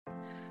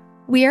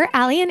We are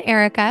Allie and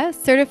Erica,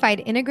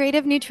 certified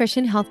integrative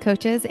nutrition health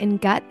coaches in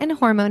gut and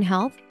hormone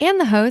health, and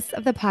the hosts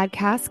of the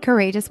podcast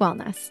Courageous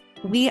Wellness.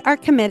 We are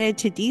committed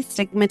to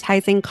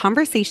destigmatizing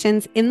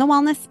conversations in the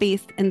wellness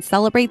space and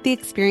celebrate the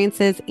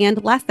experiences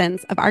and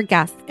lessons of our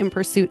guests in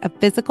pursuit of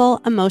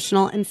physical,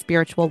 emotional, and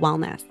spiritual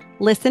wellness.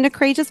 Listen to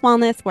Courageous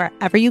Wellness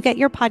wherever you get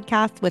your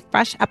podcasts with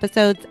fresh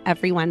episodes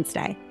every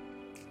Wednesday.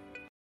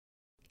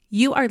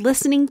 You are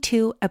listening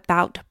to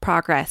About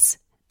Progress.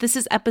 This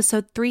is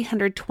episode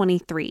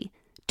 323,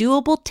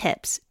 Doable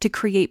Tips to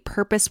Create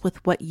Purpose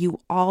with What You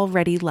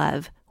Already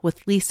Love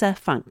with Lisa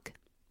Funk.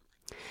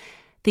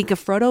 Think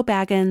of Frodo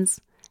Baggins,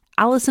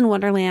 Alice in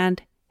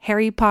Wonderland,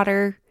 Harry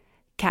Potter,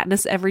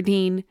 Katniss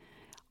Everdeen.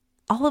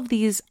 All of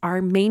these are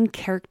main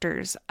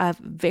characters of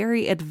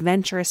very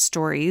adventurous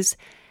stories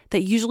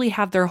that usually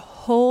have their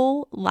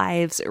whole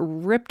lives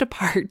ripped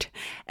apart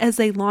as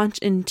they launch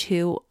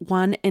into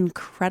one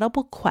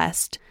incredible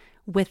quest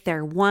with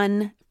their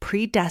one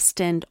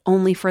predestined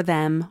only for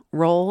them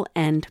role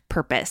and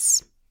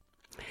purpose.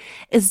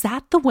 Is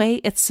that the way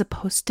it's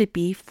supposed to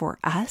be for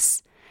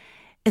us?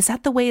 Is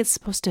that the way it's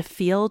supposed to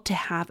feel to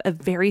have a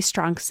very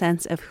strong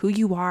sense of who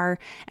you are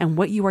and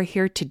what you are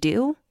here to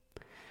do?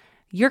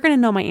 You're going to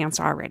know my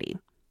answer already.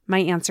 My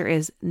answer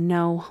is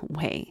no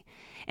way.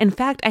 In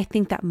fact, I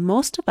think that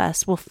most of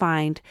us will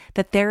find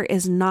that there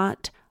is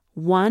not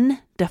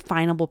one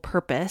definable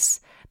purpose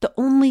that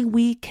only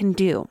we can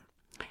do.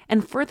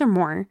 And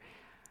furthermore,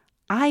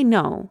 I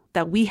know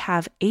that we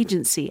have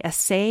agency, a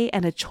say,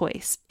 and a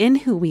choice in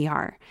who we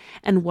are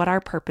and what our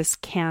purpose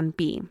can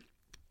be.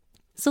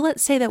 So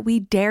let's say that we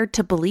dare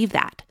to believe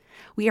that.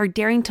 We are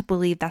daring to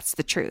believe that's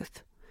the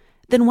truth.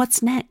 Then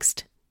what's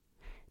next?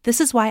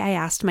 This is why I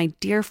asked my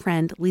dear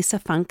friend Lisa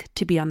Funk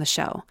to be on the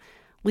show.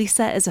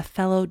 Lisa is a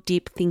fellow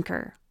deep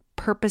thinker,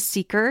 purpose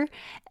seeker,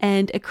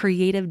 and a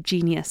creative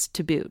genius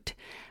to boot.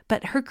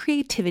 But her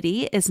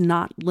creativity is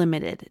not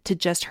limited to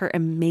just her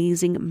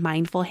amazing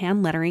mindful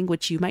hand lettering,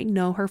 which you might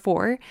know her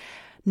for,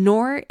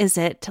 nor is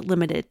it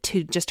limited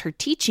to just her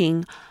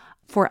teaching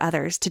for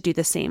others to do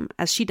the same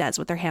as she does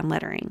with her hand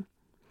lettering.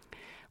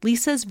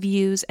 Lisa's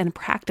views and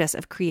practice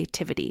of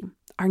creativity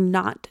are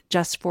not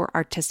just for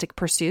artistic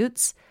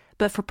pursuits,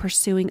 but for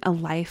pursuing a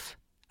life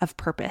of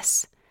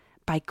purpose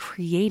by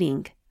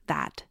creating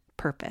that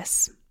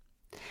purpose.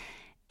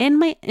 In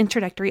my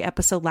introductory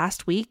episode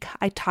last week,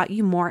 I taught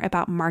you more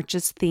about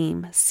March's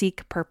theme,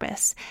 Seek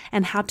Purpose,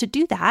 and how to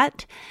do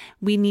that.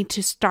 We need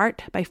to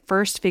start by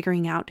first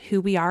figuring out who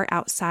we are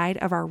outside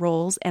of our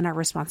roles and our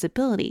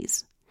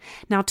responsibilities.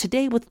 Now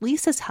today, with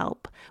Lisa's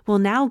help, we'll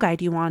now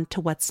guide you on to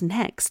what's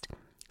next,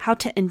 how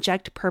to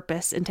inject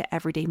purpose into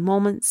everyday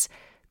moments,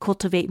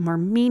 cultivate more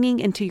meaning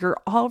into your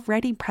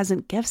already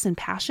present gifts and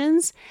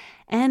passions,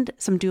 and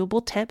some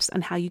doable tips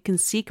on how you can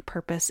seek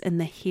purpose in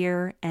the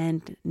here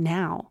and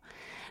now.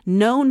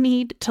 No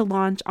need to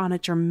launch on a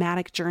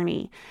dramatic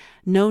journey.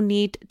 No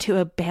need to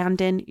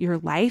abandon your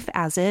life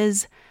as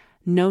is.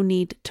 No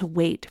need to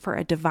wait for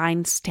a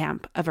divine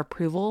stamp of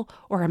approval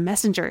or a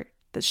messenger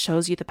that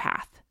shows you the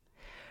path.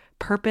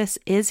 Purpose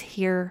is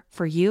here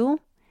for you,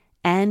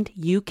 and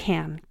you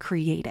can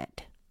create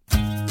it.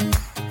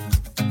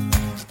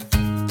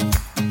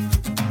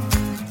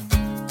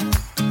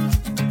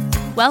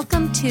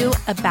 Welcome to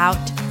About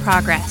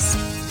Progress.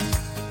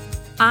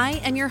 I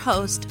am your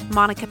host,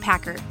 Monica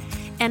Packard,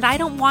 and I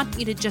don't want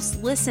you to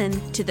just listen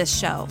to this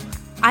show.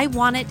 I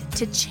want it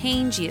to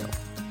change you.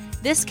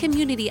 This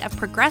community of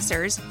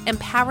progressors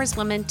empowers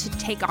women to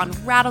take on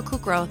radical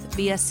growth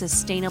via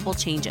sustainable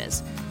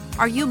changes.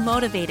 Are you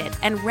motivated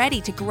and ready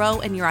to grow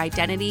in your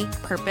identity,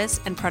 purpose,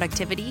 and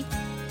productivity?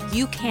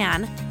 You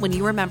can when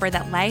you remember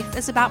that life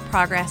is about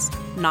progress,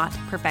 not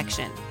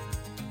perfection.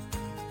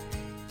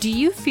 Do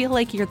you feel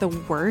like you're the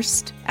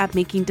worst at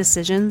making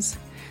decisions?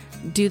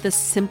 Do the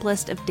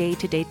simplest of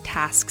day-to-day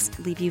tasks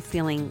leave you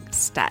feeling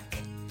stuck?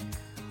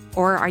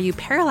 Or are you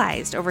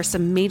paralyzed over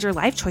some major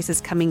life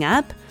choices coming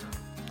up?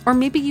 Or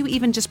maybe you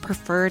even just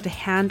prefer to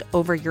hand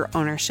over your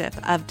ownership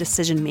of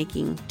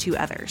decision-making to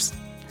others.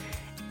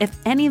 If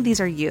any of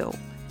these are you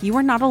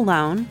are not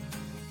alone,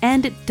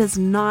 and it does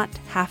not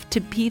have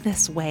to be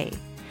this way.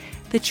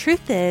 The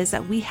truth is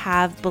that we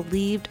have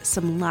believed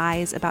some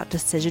lies about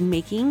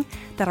decision-making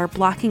that are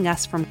blocking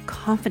us from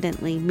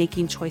confidently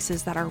making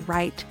choices that are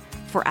right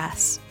for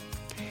us.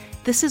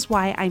 This is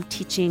why I'm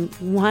teaching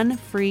one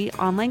free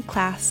online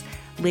class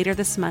later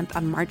this month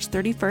on March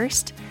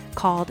 31st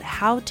called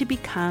How to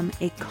Become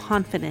a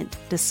Confident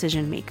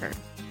Decision Maker.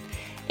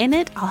 In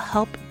it, I'll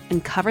help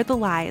uncover the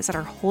lies that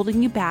are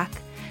holding you back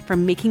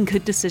from making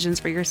good decisions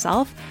for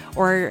yourself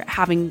or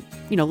having,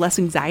 less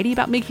anxiety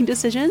about making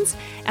decisions.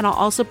 And I'll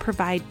also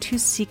provide 2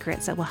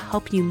 secrets that will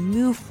help you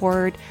move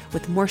forward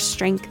with more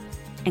strength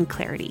and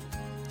clarity.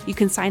 You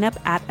can sign up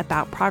at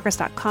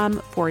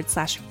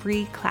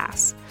aboutprogress.com/free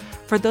class.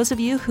 For those of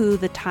you who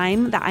the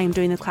time that I am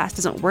doing the class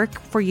doesn't work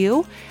for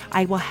you,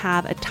 I will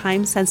have a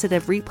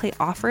time-sensitive replay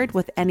offered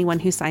with anyone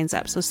who signs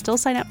up. So still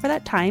sign up for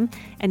that time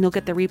and you'll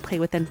get the replay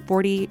within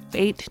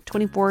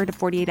 24 to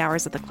 48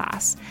 hours of the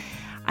class.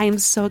 I am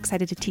so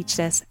excited to teach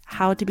this,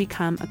 how to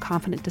become a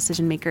confident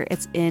decision maker.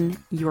 It's in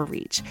your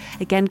reach.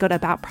 Again, go to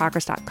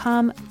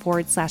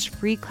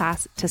aboutprogress.com/free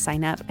class to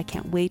sign up. I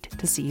can't wait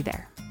to see you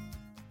there.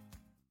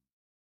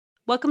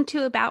 Welcome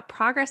to About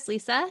Progress,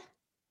 Lisa.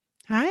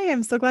 Hi,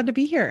 I'm so glad to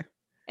be here.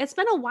 It's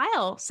been a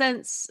while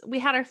since we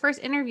had our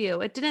first interview.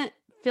 It didn't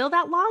feel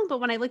that long,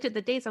 but when I looked at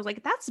the dates, I was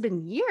like, that's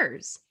been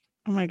years.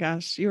 Oh my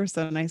gosh, you were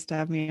so nice to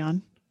have me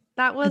on.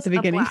 That was at the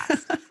beginning. A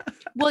blast.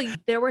 Well,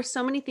 there were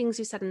so many things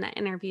you said in that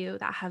interview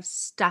that have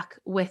stuck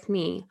with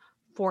me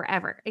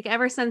forever, like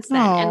ever since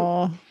then.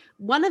 Aww. And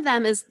one of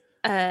them is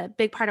a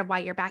big part of why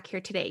you're back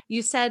here today.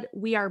 You said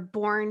we are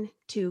born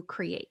to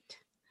create.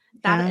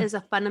 That is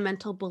a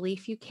fundamental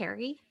belief you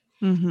carry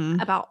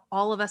about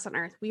all of us on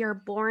earth. We are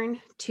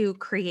born to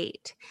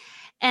create.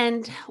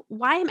 And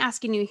why I'm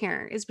asking you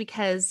here is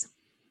because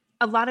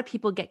a lot of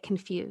people get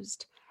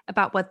confused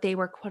about what they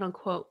were, quote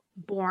unquote,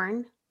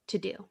 born to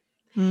do.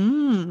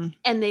 And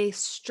they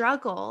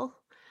struggle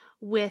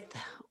with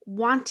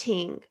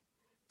wanting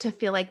to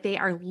feel like they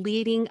are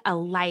leading a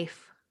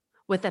life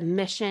with a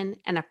mission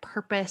and a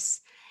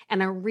purpose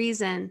and a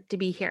reason to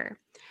be here.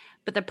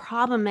 But the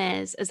problem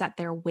is that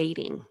they're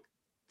waiting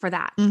for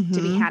that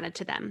to be handed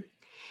to them.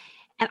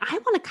 And I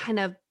want to kind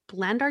of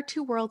blend our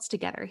two worlds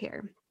together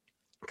here,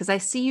 because I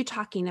see you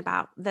talking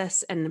about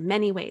this in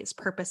many ways,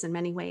 purpose in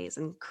many ways,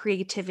 and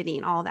creativity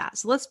and all that.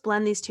 So let's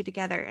blend these two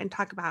together and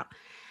talk about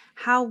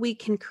how we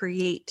can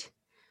create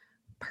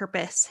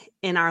purpose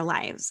in our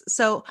lives.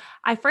 So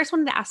I first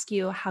wanted to ask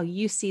you how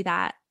you see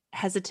that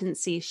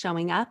hesitancy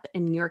showing up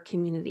in your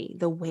community,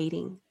 the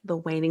waiting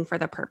for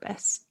the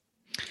purpose.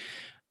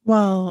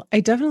 Well, I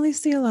definitely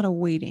see a lot of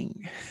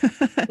waiting,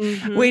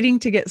 waiting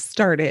to get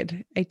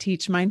started. I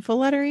teach mindful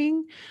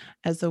lettering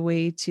as a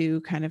way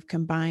to kind of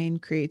combine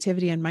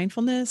creativity and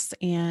mindfulness.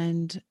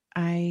 And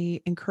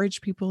I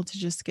encourage people to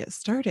just get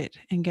started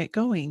and get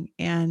going.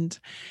 And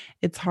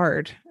it's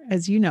hard,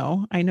 as you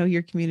know. I know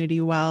your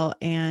community well,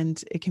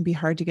 and it can be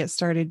hard to get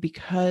started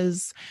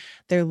because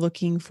they're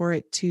looking for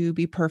it to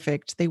be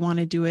perfect. They want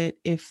to do it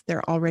if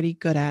they're already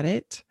good at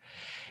it.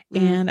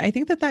 And I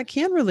think that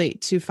can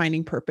relate to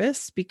finding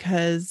purpose,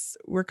 because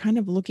we're kind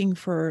of looking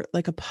for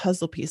like a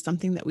puzzle piece,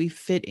 something that we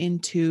fit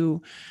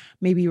into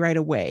maybe right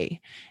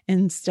away,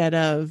 instead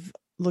of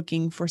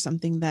looking for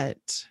something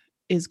that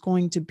is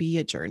going to be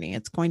a journey.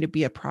 It's going to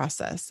be a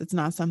process. It's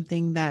not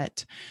something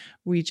that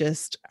we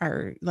just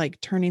are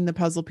like turning the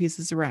puzzle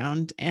pieces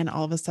around and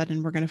all of a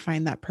sudden we're going to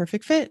find that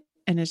perfect fit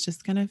and it's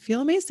just going to feel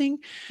amazing.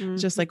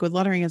 Just like with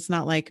lettering, it's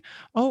not like,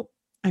 oh,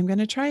 I'm going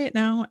to try it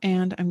now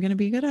and I'm going to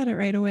be good at it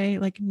right away.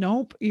 Like,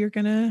 nope, you're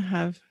going to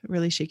have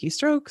really shaky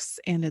strokes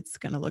and it's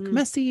going to look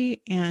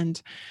messy,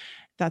 and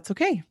that's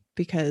okay,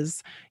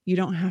 because you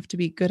don't have to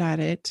be good at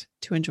it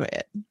to enjoy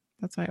it.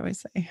 That's why I always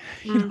say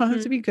you don't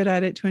have to be good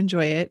at it to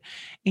enjoy it,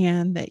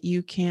 and that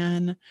you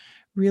can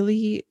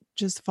really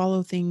just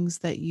follow things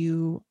that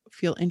you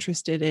feel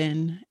interested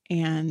in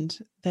and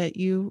that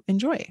you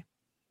enjoy.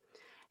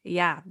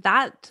 Yeah,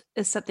 that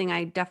is something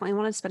I definitely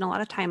want to spend a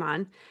lot of time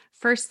on.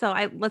 First, though,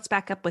 let's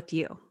back up with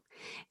you.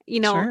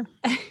 Sure.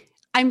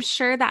 I'm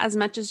sure that as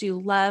much as you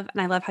love,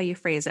 and I love how you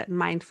phrase it,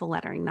 mindful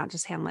lettering, not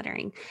just hand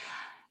lettering,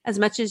 as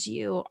much as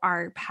you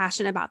are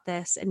passionate about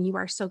this and you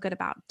are so good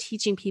about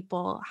teaching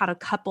people how to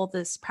couple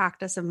this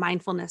practice of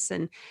mindfulness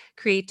and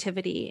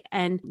creativity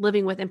and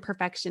living with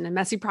imperfection and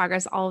messy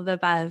progress, all of the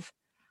above,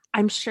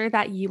 I'm sure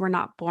that you were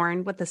not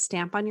born with a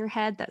stamp on your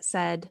head that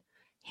said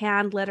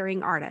hand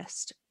lettering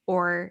artist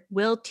or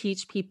will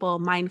teach people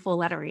mindful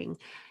lettering.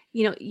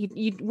 You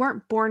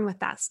weren't born with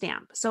that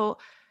stamp. So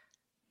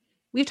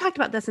we've talked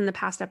about this in the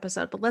past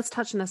episode, but let's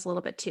touch on this a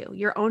little bit too.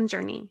 Your own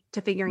journey to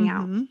figuring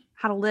out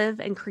how to live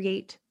and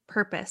create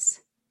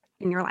purpose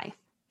in your life.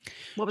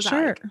 What was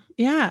that like?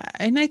 Yeah.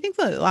 And I think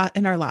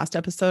in our last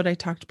episode, I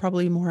talked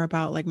probably more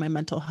about like my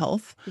mental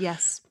health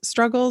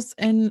struggles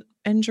and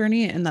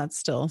journey. And that's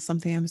still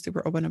something I'm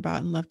super open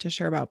about and love to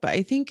share about. But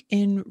I think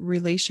in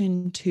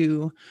relation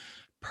to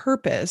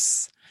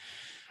purpose,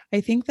 I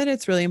think that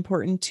it's really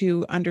important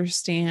to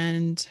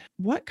understand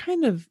what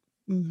kind of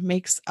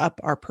makes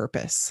up our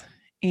purpose.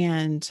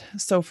 And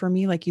so for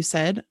me, like you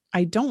said,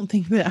 I don't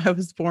think that I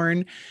was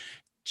born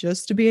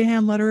just to be a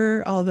hand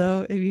letterer.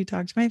 Although if you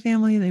talk to my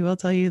family, they will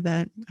tell you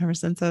that ever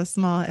since I was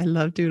small, I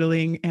love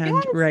doodling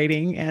and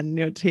writing and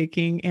note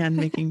taking and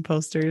making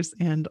posters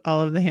and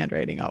all of the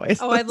handwriting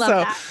always. Oh, I love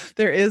that.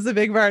 There is a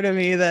big part of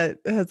me that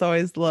has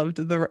always loved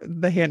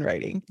the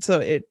handwriting. So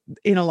it,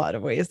 in a lot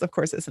of ways, of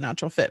course, it's a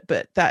natural fit,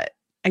 but that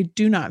I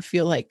do not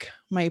feel like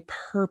my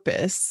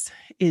purpose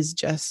is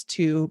just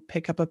to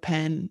pick up a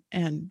pen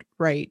and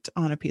write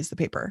on a piece of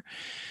paper.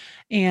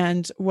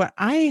 And what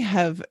I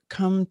have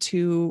come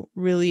to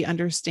really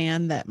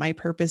understand that my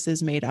purpose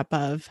is made up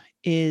of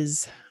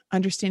is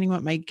understanding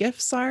what my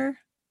gifts are,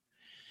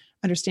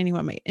 understanding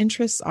what my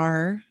interests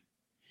are,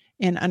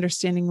 and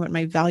understanding what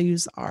my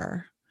values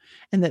are.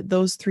 And that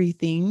those three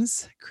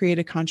things create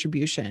a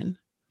contribution.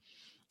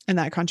 And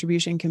that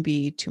contribution can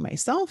be to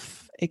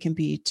myself, it can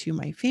be to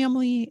my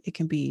family, it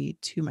can be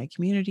to my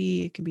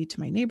community, it can be to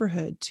my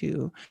neighborhood,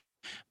 to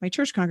my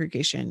church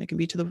congregation. It can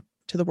be to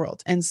the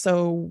world. And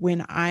so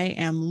when I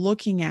am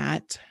looking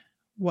at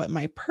what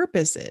my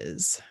purpose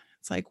is,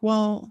 it's like,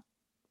 well,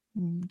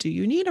 do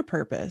you need a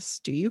purpose?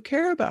 Do you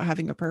care about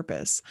having a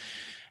purpose?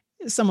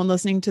 Someone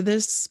listening to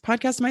this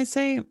podcast might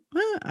say,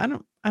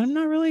 I'm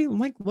not really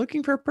like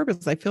looking for a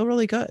purpose. I feel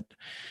really good.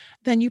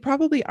 Then you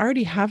probably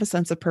already have a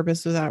sense of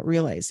purpose without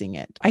realizing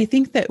it. I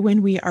think that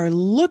when we are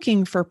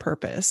looking for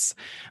purpose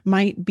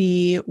might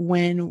be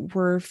when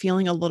we're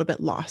feeling a little bit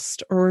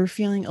lost, or we're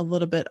feeling a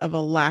little bit of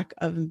a lack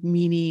of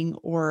meaning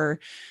or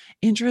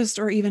interest,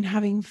 or even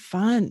having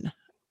fun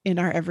in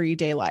our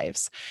everyday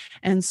lives.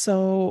 And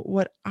so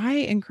what I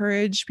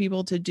encourage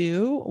people to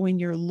do when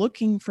you're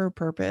looking for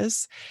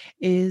purpose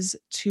is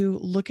to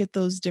look at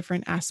those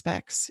different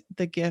aspects,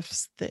 the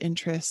gifts, the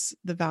interests,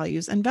 the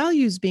values, and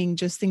values being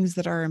just things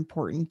that are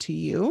important to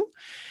you.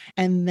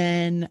 And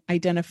then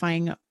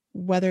identifying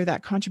whether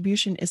that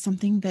contribution is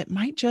something that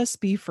might just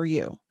be for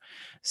you.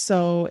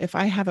 So if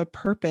I have a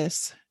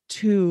purpose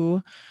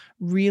to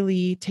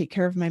really take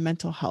care of my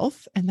mental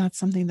health, and that's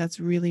something that's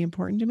really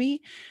important to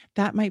me,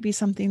 that might be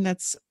something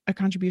that's a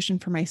contribution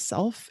for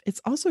myself.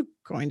 It's also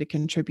going to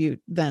contribute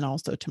then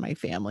also to my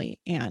family.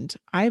 And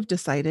I've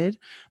decided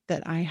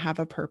that I have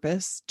a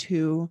purpose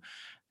to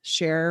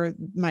share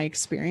my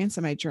experience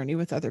and my journey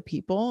with other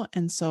people.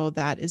 And so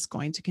that is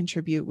going to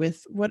contribute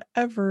with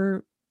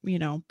whatever,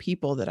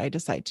 people that I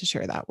decide to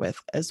share that with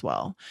as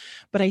well.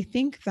 But I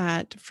think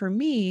that for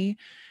me,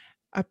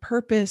 a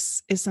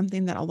purpose is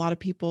something that a lot of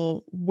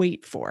people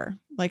wait for.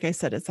 Like I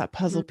said, it's that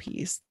puzzle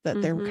piece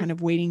that they're kind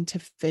of waiting to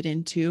fit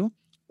into,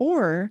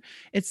 or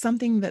it's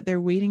something that they're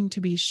waiting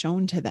to be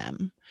shown to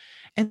them.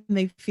 And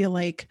they feel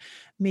like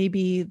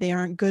maybe they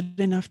aren't good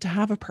enough to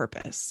have a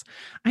purpose.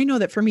 I know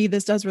that for me,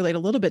 this does relate a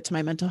little bit to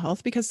my mental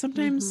health, because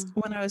sometimes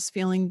when I was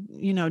feeling,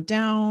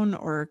 down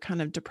or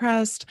kind of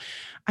depressed,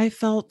 I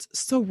felt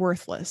so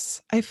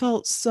worthless. I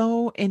felt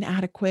so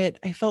inadequate.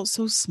 I felt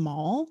so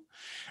small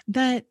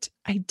that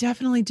I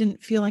definitely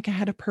didn't feel like I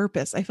had a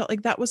purpose. I felt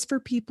like that was for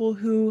people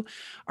who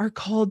are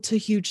called to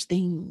huge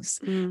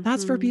things.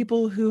 That's for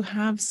people who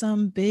have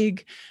some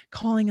big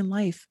calling in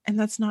life. And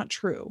that's not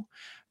true.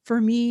 For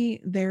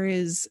me, there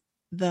is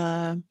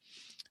the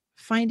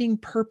finding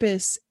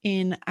purpose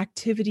in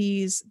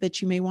activities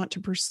that you may want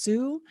to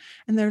pursue.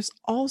 And there's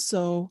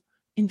also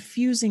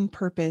infusing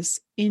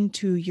purpose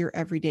into your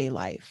everyday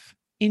life,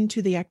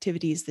 into the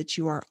activities that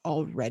you are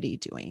already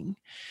doing.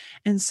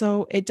 And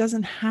so it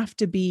doesn't have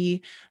to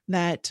be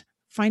that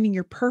finding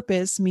your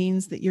purpose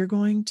means that you're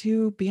going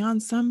to be on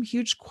some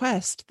huge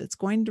quest that's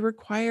going to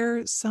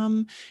require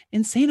some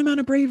insane amount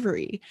of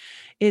bravery.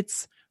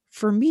 It's,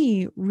 for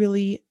me,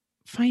 really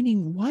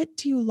finding what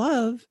do you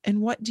love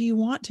and what do you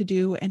want to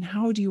do and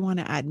how do you want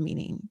to add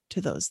meaning to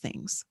those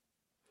things.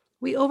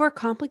 We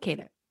overcomplicate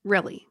it,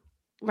 really,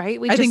 right?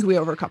 I think we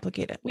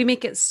overcomplicate it. We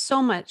make it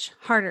so much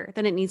harder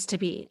than it needs to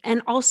be.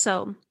 And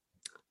also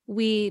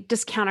we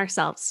discount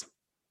ourselves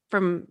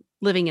from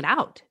living it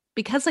out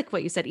because, like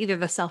what you said, either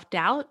the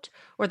self-doubt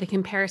or the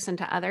comparison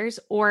to others,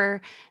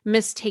 or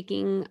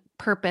mistaking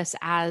purpose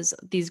as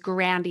these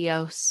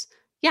grandiose,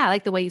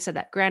 like the way you said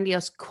that,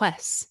 grandiose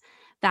quests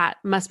that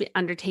must be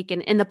undertaken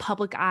in the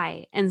public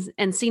eye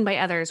and seen by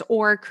others,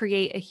 or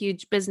create a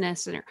huge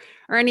business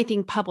or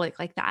anything public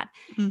like that.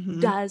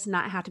 Does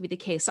not have to be the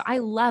case. So I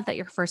love that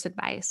your first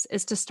advice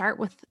is to start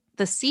with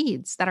the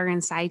seeds that are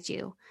inside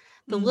you.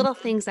 The little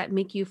things that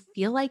make you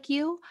feel like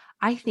you,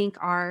 I think,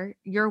 are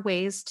your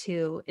ways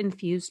to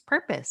infuse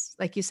purpose,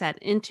 like you said,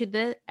 into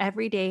the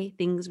everyday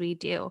things we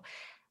do.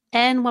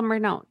 And one more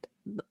note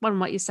on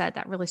what you said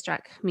that really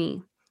struck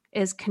me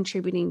is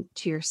contributing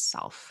to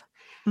yourself.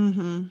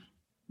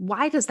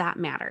 Why does that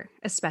matter,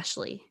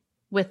 especially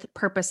with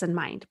purpose in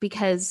mind?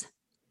 Because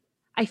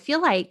I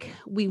feel like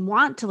we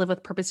want to live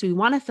with purpose. We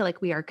want to feel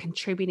like we are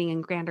contributing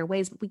in grander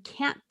ways, but we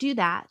can't do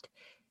that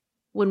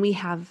when we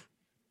have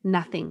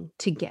nothing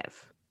to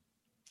give.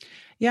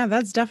 Yeah,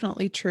 that's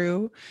definitely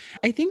true.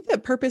 I think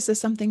that purpose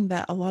is something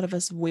that a lot of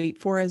us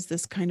wait for as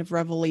this kind of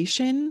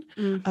revelation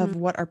of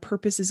what our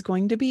purpose is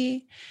going to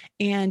be.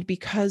 And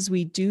because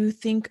we do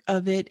think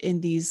of it in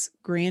these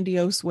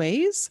grandiose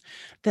ways,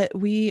 that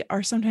we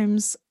are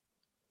sometimes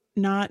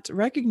not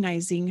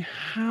recognizing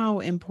how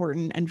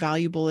important and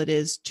valuable it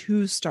is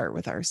to start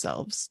with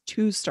ourselves,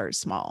 to start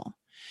small,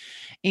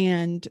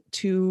 and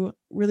to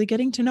really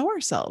getting to know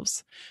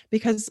ourselves.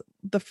 Because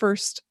the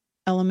first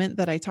element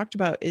that I talked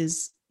about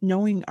is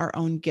knowing our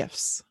own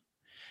gifts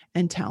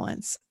and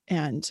talents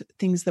and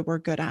things that we're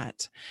good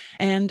at.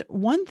 And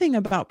one thing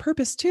about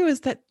purpose too is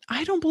that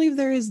I don't believe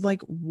there is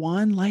like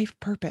one life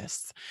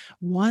purpose,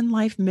 one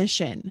life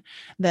mission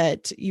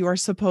that you are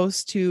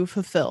supposed to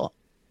fulfill.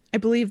 I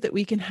believe that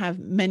we can have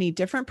many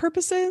different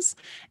purposes,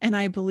 and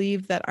I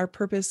believe that our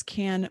purpose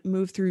can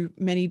move through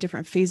many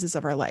different phases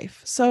of our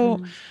life.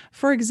 So,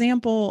 for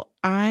example,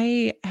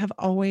 I have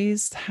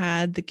always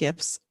had the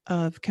gifts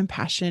of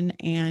compassion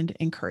and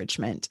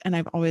encouragement, and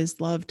I've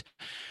always loved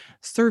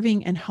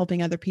serving and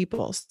helping other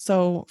people.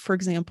 So for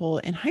example,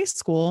 in high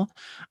school,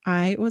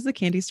 I was a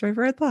candy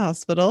striper at the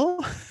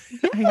hospital.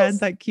 I had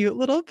that cute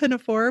little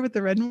pinafore with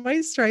the red and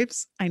white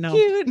stripes. I know.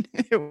 Cute.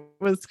 It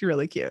was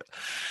really cute.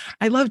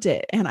 I loved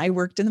it. And I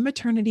worked in the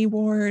maternity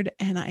ward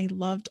and I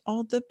loved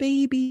all the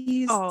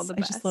babies. Oh, the I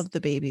just best. love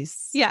the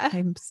babies. Yeah.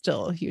 I'm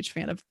still a huge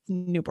fan of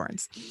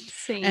newborns.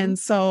 Same. And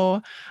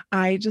so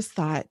I just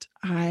thought,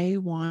 I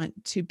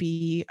want to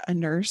be a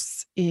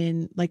nurse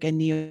in like a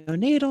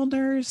neonatal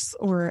nurse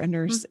or a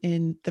nurse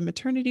in the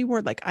maternity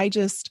ward. Like, I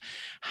just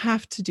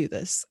have to do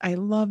this. I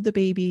love the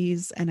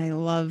babies and I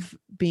love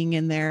being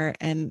in there.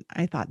 And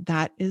I thought,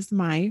 that is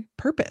my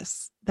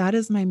purpose. That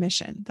is my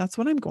mission. That's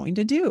what I'm going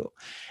to do.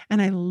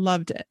 And I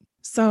loved it.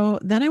 So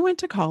then I went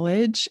to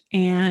college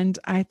and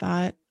I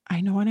thought, I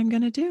know what I'm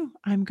going to do.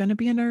 I'm going to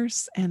be a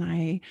nurse. And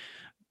I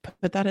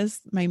put that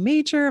as my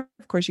major.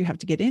 Of course, you have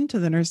to get into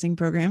the nursing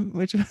program,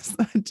 which was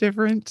a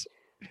different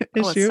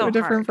issue, so a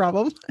different hard.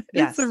 problem.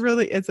 Yes.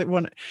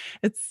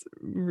 It's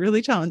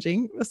really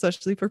challenging,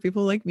 especially for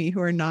people like me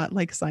who are not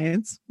like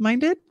science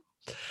minded.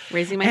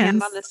 Raising my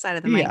hand on this side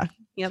of the mic. Yeah.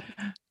 Yep.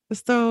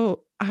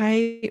 So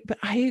I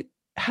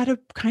had a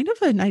kind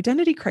of an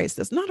identity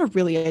crisis, not a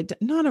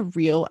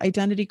real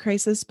identity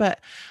crisis, but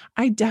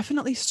I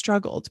definitely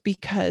struggled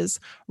because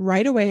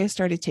right away I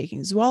started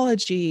taking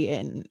zoology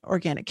and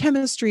organic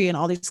chemistry and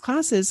all these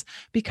classes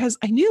because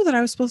I knew that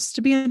I was supposed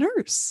to be a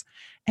nurse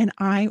and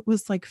I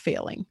was like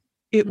failing.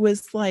 It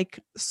was like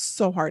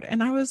so hard.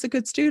 And I was a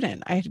good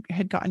student. I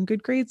had gotten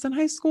good grades in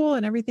high school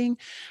and everything.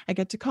 I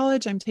get to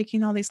college, I'm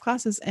taking all these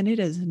classes and it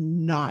is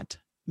not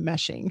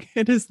meshing.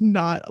 It is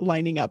not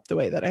lining up the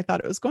way that I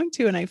thought it was going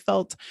to. And I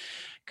felt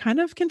kind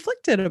of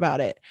conflicted about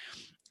it.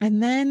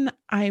 And then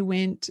I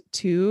went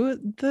to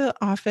the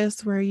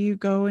office where you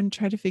go and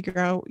try to figure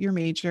out your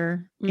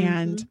major.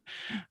 And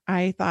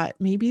I thought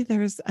maybe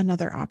there's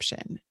another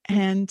option.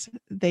 And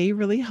they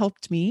really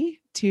helped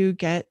me to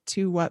get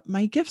to what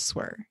my gifts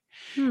were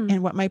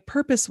and what my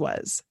purpose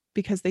was,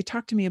 because they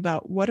talked to me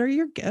about what are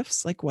your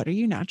gifts? Like, what are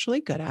you naturally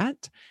good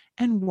at?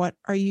 And what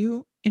are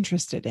you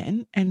interested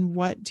in? And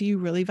what do you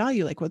really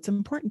value? Like, what's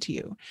important to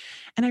you?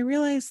 And I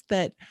realized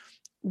that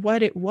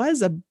what it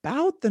was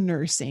about the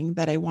nursing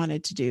that I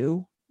wanted to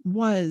do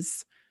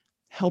was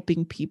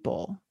helping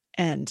people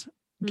and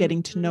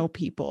getting to know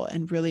people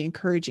and really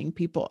encouraging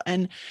people.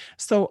 And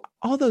so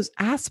all those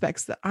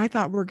aspects that I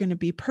thought were going to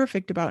be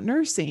perfect about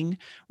nursing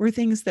were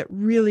things that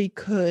really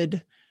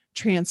could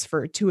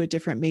transfer to a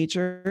different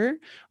major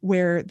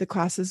where the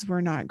classes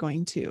were not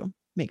going to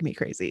make me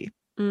crazy.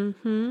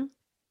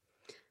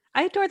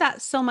 I adore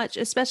that so much,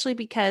 especially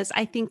because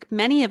I think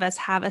many of us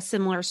have a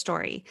similar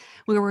story.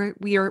 We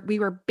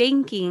were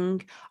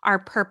banking our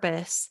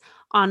purpose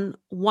on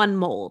one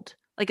mold.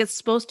 Like, it's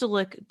supposed to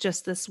look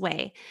just this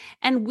way.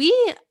 And we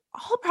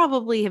all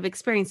probably have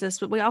experienced this,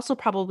 but we also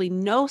probably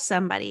know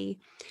somebody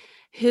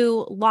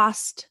who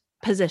lost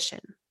position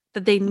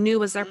that they knew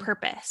was their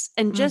purpose,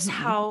 and just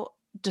how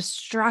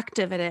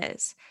destructive it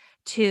is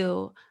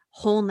to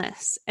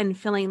wholeness and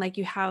feeling like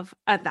you have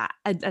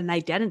an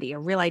identity, a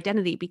real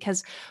identity.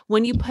 Because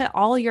when you put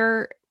all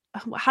your,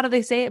 how do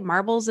they say it,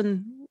 marbles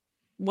in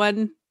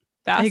one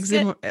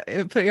basket,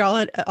 put all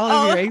of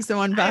your eggs in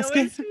one basket. I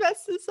always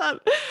mess this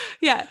up.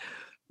 Yeah.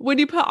 When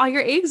you put all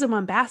your eggs in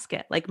one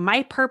basket, like,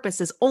 my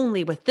purpose is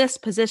only with this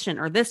position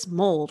or this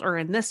mold or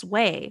in this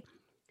way,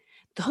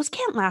 those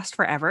can't last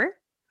forever.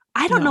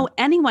 I don't know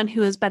anyone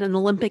who has been an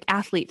Olympic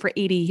athlete for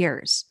 80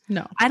 years.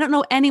 No. I don't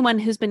know anyone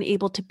who's been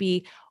able to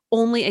be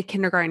only a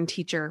kindergarten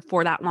teacher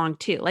for that long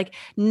too. Like,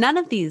 none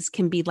of these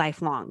can be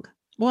lifelong.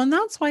 Well, and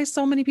that's why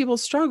so many people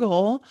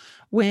struggle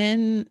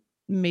when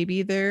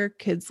maybe their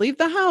kids leave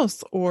the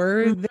house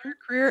or their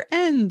career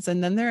ends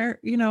and then they're,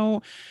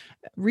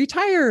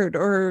 retired,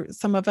 or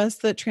some of us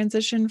that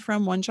transition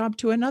from one job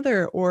to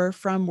another or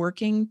from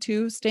working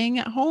to staying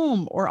at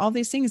home, or all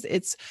these things.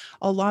 It's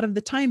a lot of the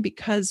time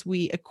because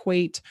we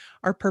equate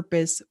our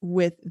purpose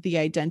with the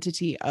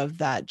identity of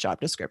that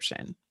job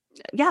description.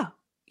 Yeah.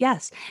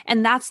 Yes.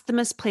 And that's the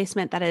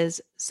misplacement that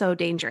is so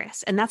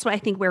dangerous. And that's what I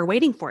think we're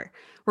waiting for.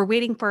 We're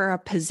waiting for a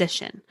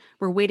position.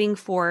 We're waiting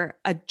for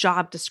a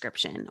job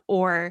description,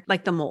 or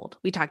like the mold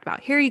we talked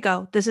about. Here you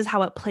go. This is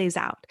how it plays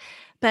out.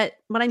 But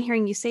what I'm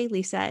hearing you say,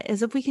 Lisa,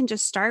 is if we can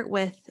just start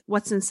with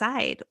what's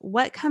inside,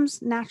 what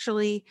comes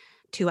naturally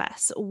to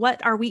us,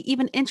 what are we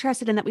even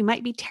interested in that we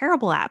might be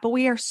terrible at, but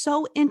we are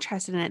so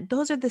interested in it.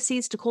 Those are the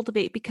seeds to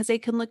cultivate, because they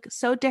can look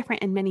so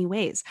different in many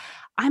ways.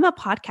 I'm a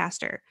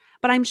podcaster,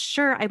 but I'm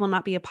sure I will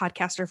not be a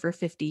podcaster for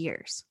 50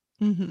 years.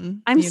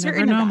 I'm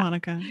certain never know, of that.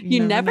 Monica.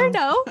 You never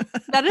know.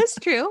 That is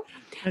true.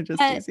 I'm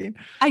just teasing.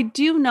 I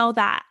do know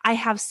that I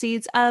have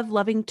seeds of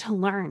loving to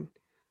learn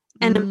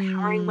and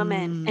empowering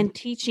women and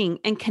teaching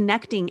and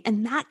connecting.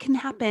 And that can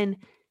happen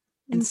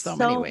in so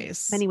many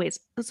ways.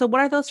 So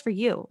what are those for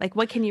you? Like,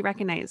 what can you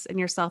recognize in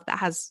yourself that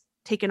has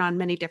taken on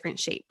many different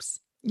shapes?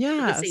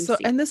 Yeah. So,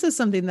 and this is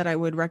something that I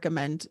would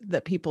recommend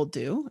that people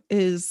do,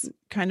 is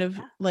kind of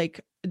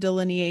like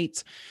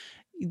delineate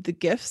the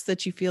gifts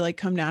that you feel like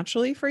come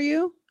naturally for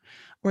you,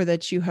 or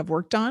that you have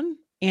worked on,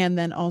 and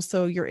then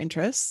also your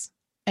interests.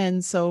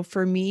 And so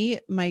for me,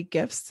 my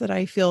gifts that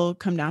I feel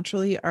come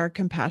naturally are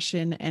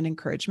compassion and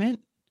encouragement.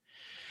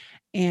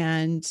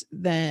 And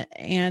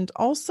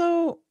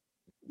also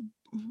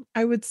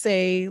I would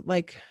say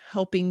like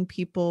helping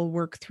people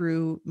work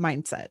through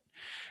mindset.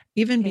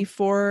 Even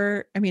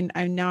before, I mean,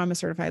 I'm a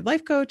certified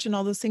life coach and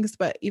all those things,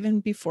 but even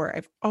before,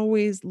 I've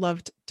always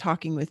loved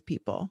talking with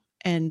people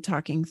and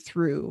talking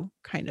through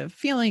kind of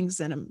feelings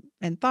and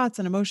thoughts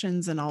and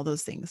emotions and all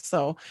those things.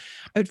 So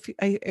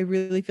I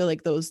really feel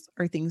like those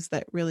are things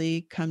that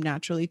really come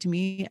naturally to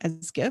me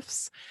as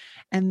gifts.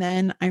 And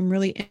then I'm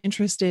really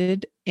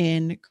interested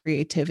in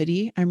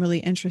creativity. I'm really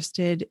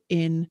interested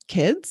in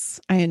kids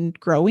and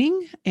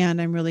growing,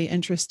 and I'm really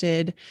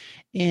interested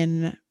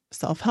in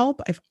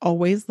self-help. I've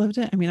always loved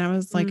it. I mean, I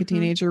was like a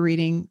teenager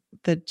reading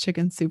the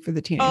Chicken Soup for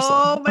the Teenage Soul.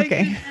 Oh my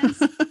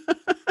goodness.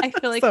 I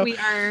feel like we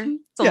are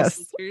soul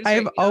sisters.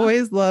 I've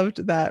always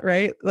loved that,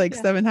 right? Like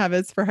 7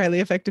 Habits for Highly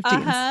Effective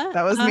Teens.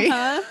 That was me.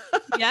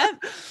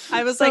 Yep.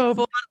 I was like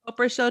full on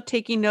Oprah show,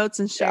 taking notes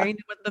and sharing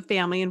it with the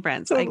family and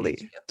friends.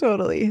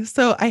 Totally.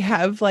 So I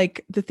have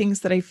like the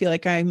things that I feel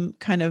like I'm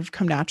kind of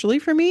come naturally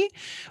for me,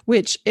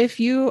 which if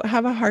you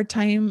have a hard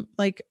time,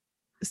 like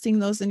seeing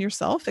those in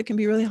yourself, it can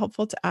be really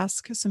helpful to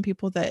ask some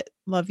people that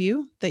love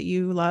you, that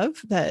you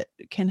love, that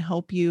can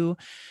help you,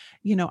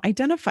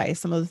 identify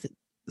some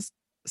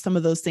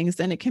of those things.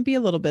 And it can be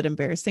a little bit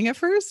embarrassing at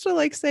first to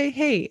like say,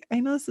 hey, I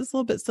know this is a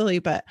little bit silly,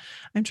 but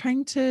I'm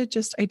trying to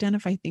just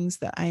identify things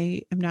that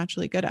I am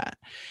naturally good at.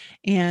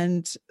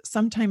 And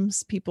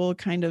sometimes people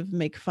kind of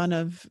make fun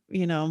of,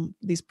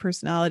 these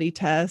personality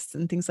tests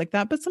and things like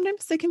that, but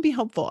sometimes they can be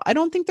helpful. I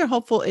don't think they're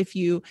helpful if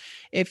you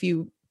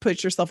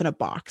put yourself in a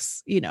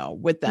box,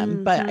 with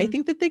them, but I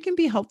think that they can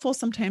be helpful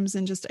sometimes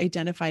in just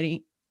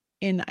identifying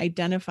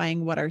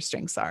what our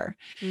strengths are.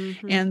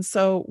 And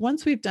so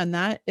once we've done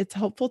that, it's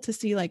helpful to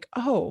see like,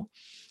 oh,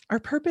 our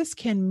purpose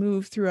can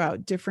move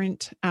throughout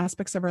different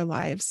aspects of our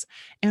lives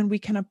and we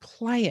can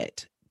apply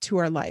it to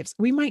our lives.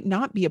 We might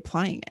not be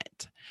applying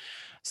it.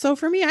 So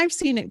for me, I've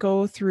seen it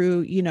go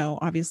through,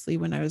 obviously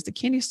when I was a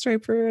candy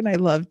striper and I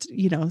loved,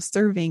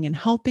 serving and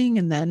helping.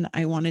 And then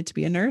I wanted to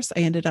be a nurse.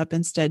 I ended up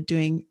instead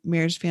doing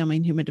marriage, family,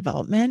 and human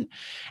development.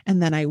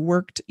 And then I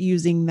worked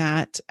using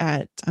that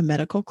at a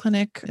medical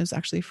clinic. It was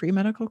actually a free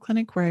medical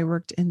clinic where I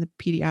worked in the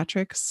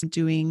pediatrics,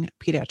 doing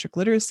pediatric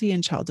literacy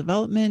and child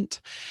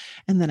development.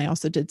 And then I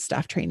also did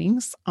staff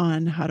trainings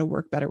on how to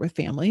work better with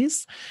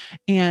families.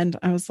 And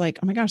I was like,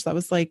 oh my gosh, that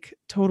was like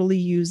totally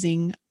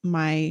using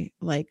my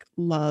like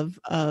love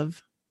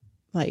of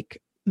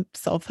like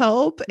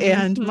self-help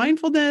and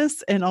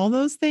mindfulness and all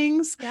those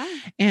things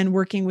and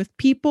working with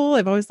people.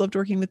 I've always loved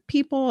working with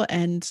people,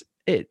 and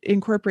it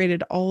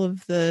incorporated all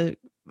of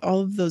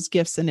those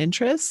gifts and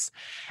interests.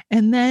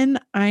 And then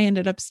I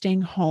ended up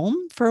staying home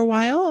for a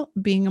while,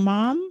 being a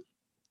mom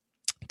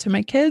to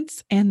my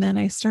kids. And then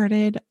I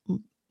started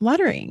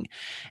lettering,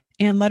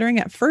 and lettering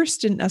at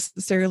first didn't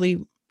necessarily,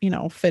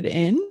 fit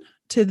in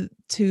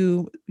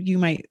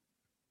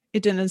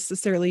it didn't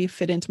necessarily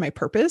fit into my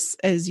purpose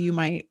as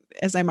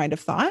I might have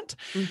thought,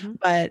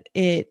 but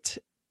it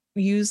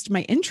used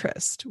my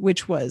interest,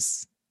 which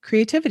was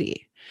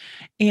creativity.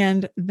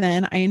 And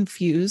then I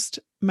infused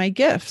my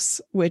gifts,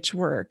 which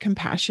were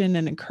compassion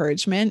and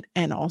encouragement,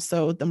 and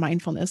also the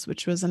mindfulness,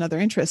 which was another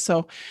interest.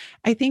 So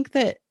I think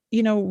that,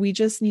 we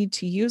just need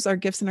to use our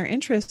gifts and our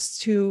interests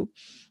to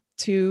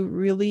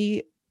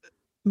really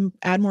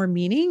add more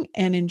meaning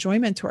and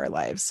enjoyment to our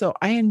lives. So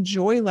I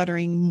enjoy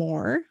lettering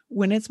more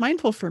when it's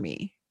mindful for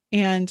me.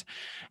 And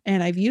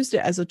I've used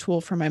it as a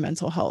tool for my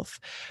mental health.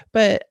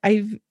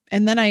 And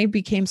then I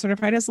became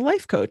certified as a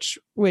life coach,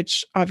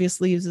 which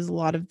obviously uses a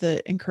lot of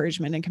the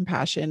encouragement and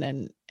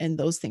compassion and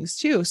those things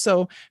too.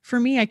 So for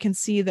me, I can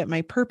see that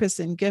my purpose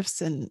and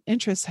gifts and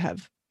interests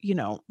have,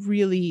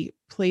 really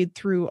played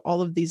through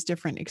all of these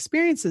different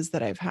experiences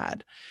that I've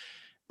had.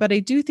 But I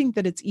do think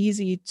that it's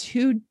easy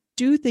to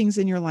do things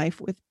in your life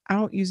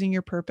without using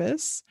your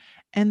purpose,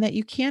 and that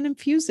you can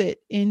infuse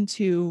it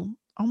into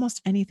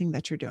almost anything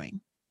that you're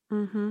doing.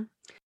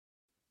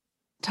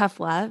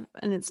 Tough love.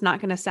 And it's not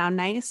going to sound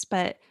nice,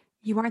 but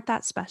you aren't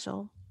that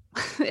special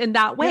in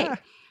that way. Yeah.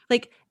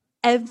 Like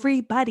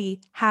everybody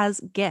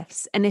has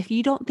gifts. And if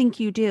you don't think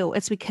you do,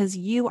 it's because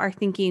you are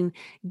thinking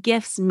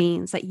gifts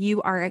means that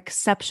you are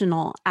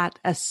exceptional at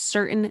a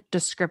certain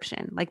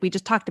description. Like we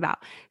just talked about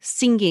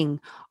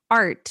singing,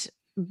 art,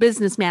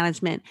 business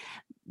management.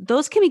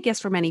 Those can be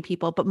gifts for many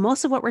people, but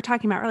most of what we're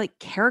talking about are like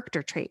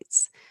character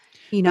traits,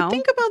 But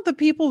think about the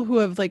people who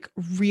have like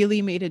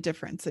really made a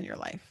difference in your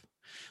life.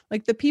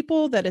 Like the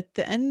people that at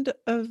the end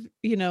of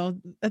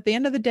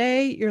the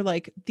day, you're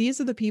like,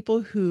 these are the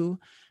people who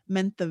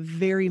meant the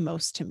very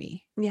most to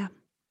me. Yeah.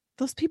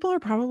 Those people are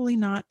probably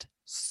not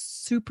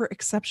super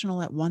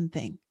exceptional at one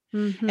thing.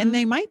 And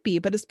they might be,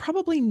 but it's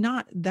probably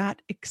not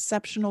that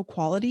exceptional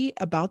quality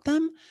about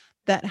them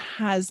that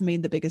has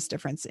made the biggest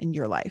difference in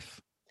your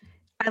life.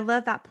 I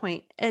love that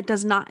point.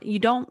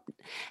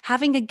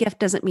 Having a gift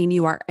doesn't mean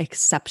you are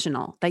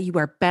exceptional, that you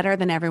are better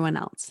than everyone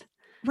else.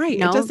 Right.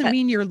 You It know, doesn't that,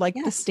 mean you're like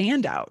the yes,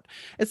 standout.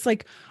 It's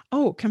like,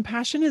 oh,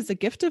 compassion is a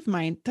gift of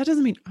mine. That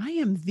doesn't mean I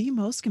am the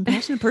most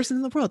compassionate person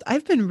in the world.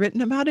 I've been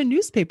written about in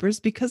newspapers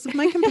because of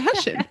my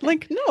compassion.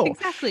 Like, no,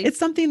 exactly. it's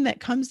something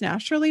that comes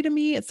naturally to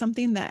me. It's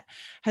something that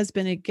has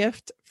been a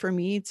gift for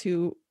me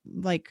to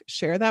like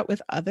share that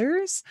with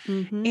others.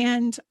 Mm-hmm.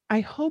 And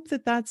I hope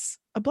that that's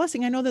a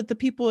blessing. I know that the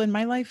people in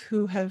my life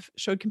who have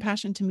showed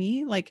compassion to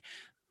me, like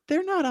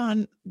they're not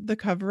on the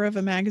cover of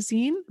a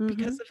magazine Mm-hmm.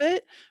 because of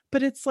it,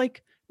 but it's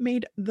like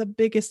made the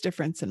biggest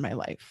difference in my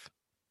life.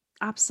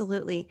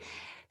 Absolutely.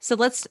 So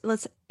let's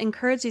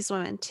encourage these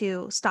women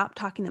to stop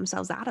talking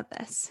themselves out of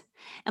this.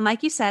 And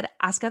like you said,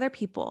 ask other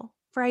people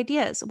for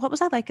ideas. What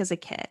was I like as a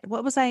kid?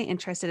 What was I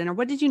interested in? Or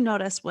what did you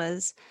notice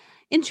was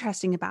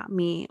interesting about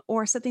me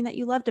or something that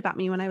you loved about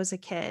me when I was a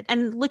kid?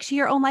 And look to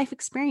your own life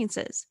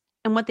experiences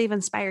and what they've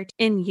inspired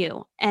in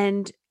you.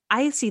 And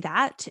I see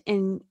that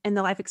in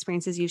the life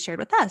experiences you shared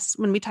with us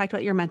when we talked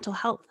about your mental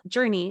health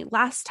journey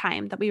last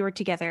time that we were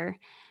together.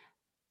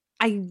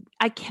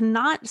 I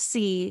cannot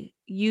see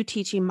you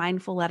teaching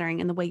mindful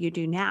lettering in the way you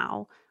do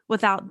now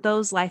without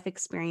those life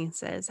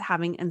experiences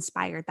having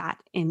inspired that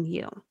in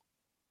you.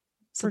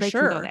 So For they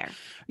can go sure. there.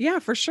 Yeah,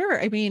 for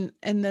sure. I mean,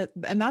 and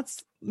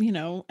that's,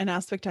 an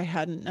aspect I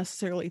hadn't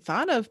necessarily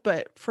thought of,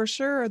 but for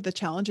sure the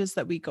challenges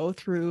that we go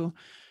through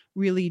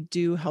really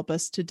do help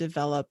us to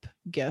develop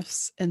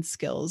gifts and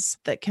skills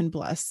that can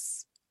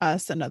bless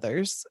us and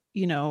others,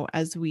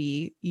 as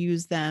we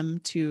use them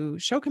to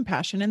show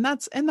compassion. And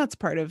that's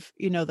part of,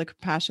 the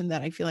compassion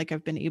that I feel like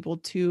I've been able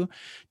to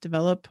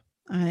develop.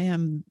 I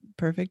am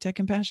perfect at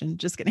compassion.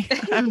 Just kidding.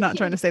 I'm not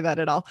trying to say that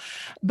at all.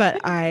 But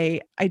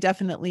I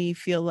definitely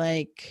feel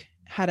like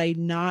had I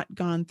not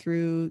gone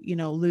through,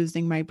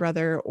 losing my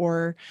brother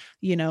or,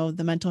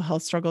 the mental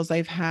health struggles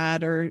I've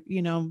had or,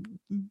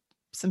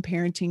 some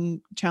parenting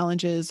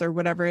challenges or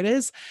whatever it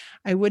is,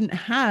 I wouldn't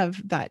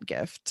have that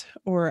gift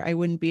or I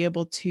wouldn't be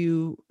able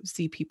to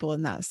see people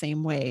in that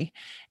same way.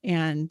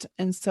 And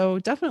so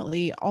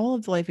definitely all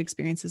of the life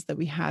experiences that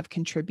we have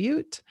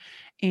contribute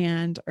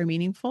and are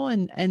meaningful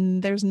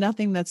and there's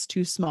nothing that's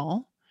too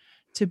small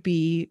to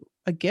be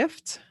a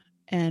gift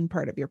and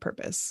part of your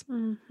purpose.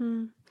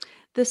 Mm-hmm.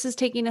 This is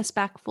taking us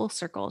back full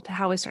circle to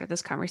how we started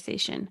this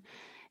conversation.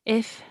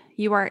 If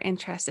you are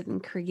interested in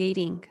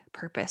creating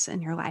purpose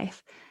in your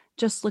life,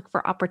 just look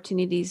for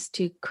opportunities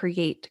to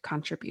create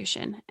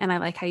contribution. And I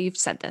like how you've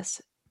said this.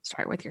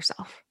 Start with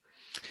yourself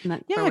and then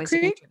for Yeah, ways to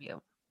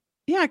contribute.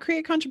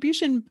 create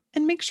contribution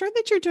and make sure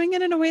that you're doing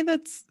it in a way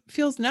that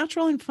feels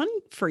natural and fun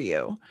for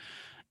you.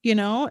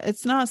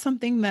 It's not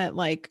something that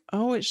like,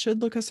 oh, it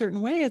should look a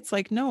certain way. It's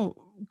like, no,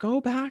 go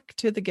back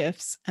to the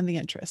gifts and the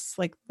interests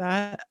like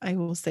that. I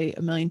will say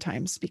a million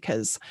times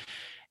because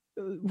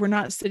we're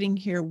not sitting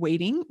here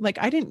waiting. Like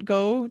I didn't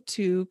go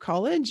to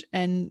college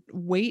and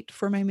wait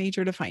for my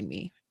major to find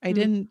me. I Mm.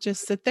 didn't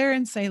just sit there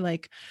and say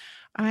like,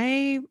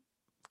 I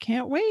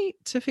can't wait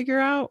to figure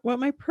out what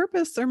my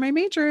purpose or my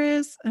major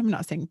is. I'm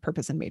not saying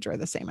purpose and major are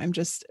the same. I'm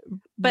just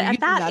But at using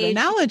that that age, you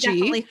analogy.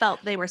 definitely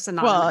felt they were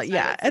synonymous. Well,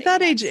 yeah, at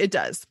that age it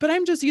does. But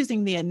I'm just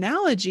using the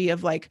analogy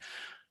of like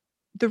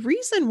the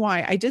reason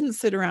why I didn't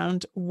sit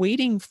around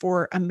waiting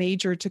for a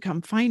major to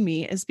come find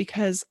me is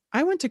because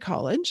I went to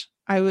college.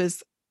 I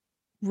was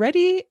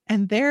ready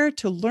and there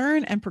to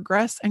learn and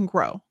progress and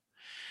grow.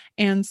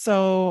 And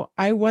so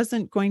I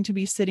wasn't going to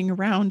be sitting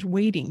around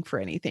waiting for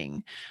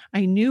anything.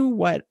 I knew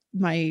what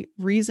my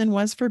reason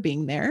was for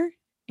being there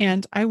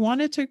and I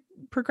wanted to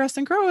progress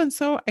and grow. And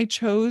so I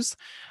chose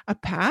a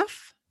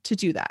path to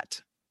do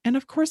that. And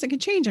of course, it can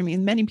change. I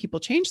mean, many people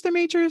change their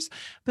majors,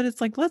 but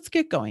it's like, let's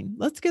get going.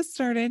 Let's get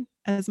started.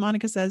 As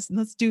Monica says,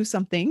 let's do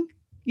something,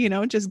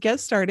 just get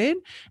started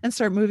and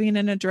start moving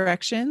in a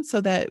direction so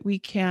that we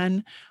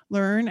can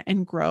learn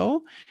and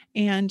grow.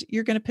 And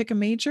you're going to pick a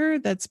major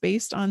that's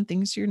based on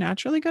things you're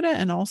naturally good at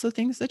and also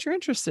things that you're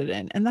interested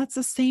in. And that's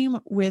the same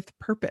with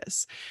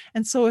purpose.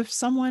 And so if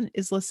someone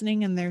is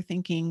listening and they're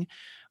thinking,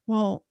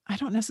 well, I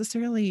don't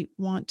necessarily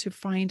want to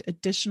find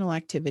additional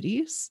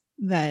activities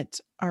that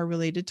are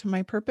related to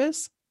my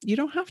purpose, you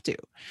don't have to.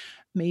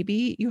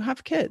 Maybe you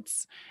have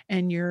kids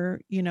and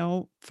you're,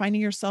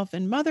 finding yourself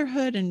in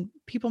motherhood and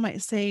people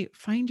might say,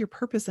 find your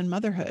purpose in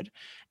motherhood.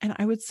 And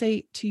I would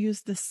say to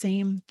use the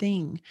same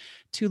thing,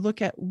 to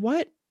look at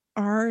what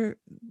are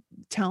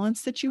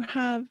talents that you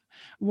have,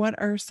 what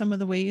are some of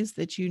the ways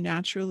that you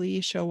naturally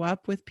show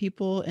up with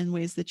people in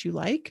ways that you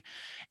like,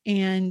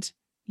 and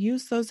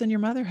use those in your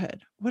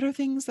motherhood. What are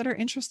things that are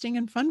interesting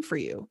and fun for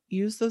you?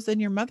 Use those in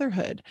your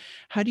motherhood.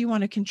 How do you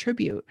want to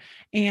contribute?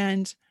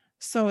 And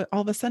so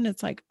all of a sudden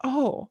it's like,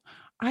 oh,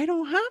 I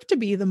don't have to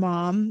be the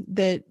mom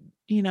that,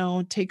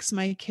 takes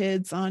my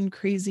kids on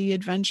crazy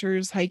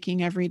adventures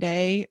hiking every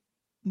day.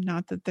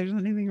 Not that there's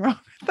anything wrong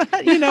with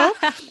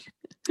that,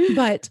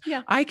 but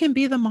Yeah. I can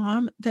be the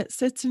mom that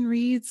sits and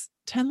reads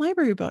 10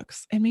 library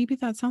books. And maybe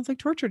that sounds like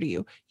torture to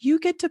you. You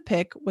get to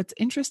pick what's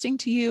interesting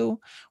to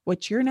you,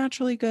 what you're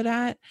naturally good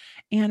at,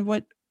 and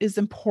what is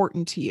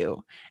important to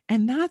you.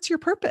 And that's your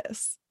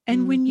purpose.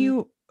 And when Mhm.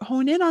 you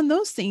hone in on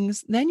those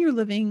things, then you're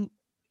living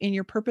in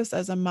your purpose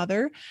as a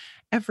mother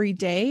every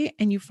day,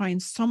 and you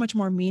find so much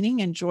more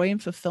meaning and joy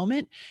and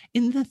fulfillment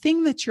in the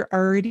thing that you're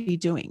already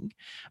doing.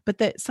 But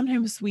that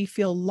sometimes we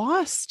feel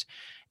lost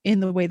in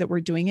the way that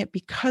we're doing it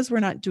because we're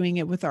not doing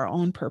it with our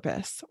own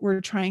purpose. We're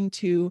trying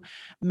to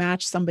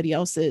match somebody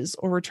else's,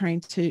 or we're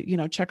trying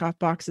to, check off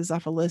boxes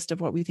off a list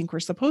of what we think we're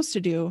supposed to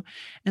do.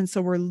 And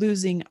so we're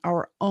losing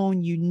our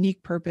own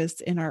unique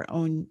purpose in our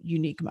own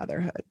unique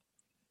motherhood.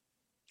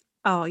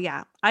 Oh,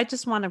 yeah. I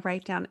just want to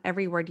write down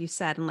every word you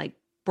said and like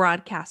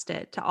broadcast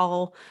it to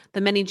all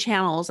the many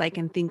channels I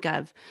can think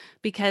of,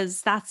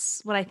 because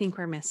that's what I think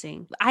we're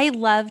missing. I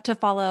love to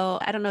follow,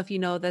 I don't know if you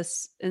know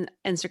this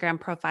Instagram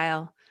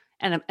profile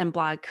and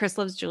blog, Chris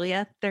Loves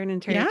Julia. They're an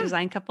interior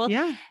design couple.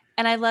 Yeah.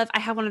 And I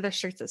have one of their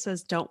shirts that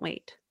says "Don't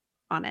wait"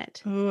 on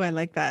it. Oh, I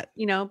like that.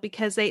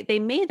 Because they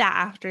made that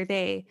after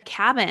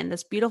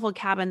this beautiful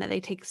cabin that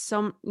they taken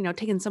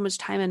so much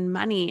time and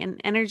money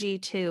and energy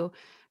to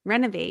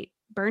renovate,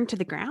 burned to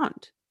the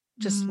ground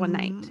just one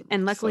night.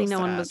 And luckily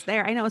no one was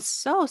there. I know, it's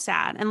so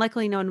sad. And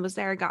luckily no one was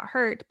there, got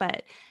hurt,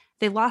 but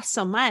they lost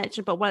so much.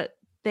 But what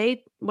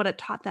it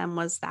taught them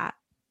was that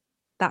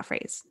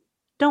phrase,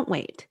 "Don't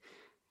wait.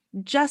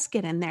 Just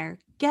get in there,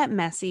 get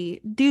messy,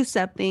 do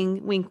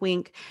something, wink,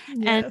 wink,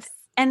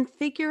 and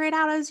figure it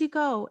out as you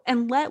go,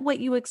 and let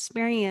what you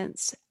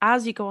experience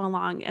as you go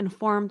along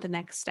inform the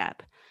next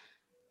step.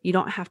 You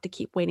don't have to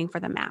keep waiting for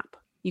the map.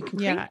 You can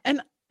create.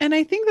 And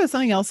I think that's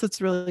something else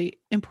that's really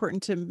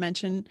important to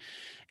mention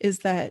is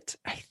that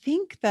I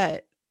think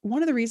that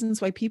one of the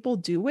reasons why people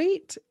do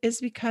wait is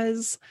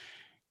because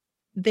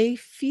they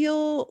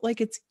feel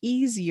like it's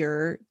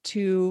easier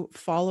to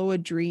follow a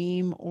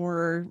dream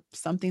or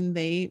something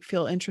they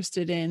feel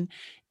interested in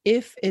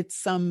if it's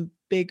some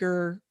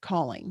bigger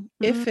calling,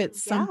 if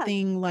it's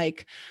something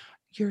like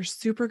you're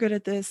super good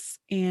at this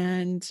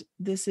and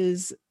this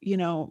is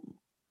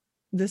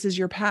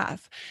your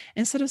path,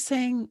 instead of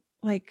saying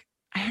like,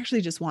 I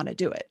actually just want to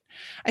do it.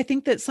 I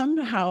think that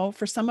somehow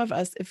for some of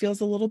us, it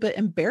feels a little bit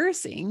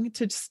embarrassing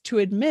to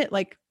admit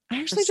like, I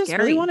actually just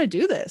really want to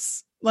do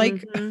this.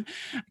 Like,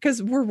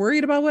 because we're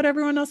worried about what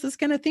everyone else is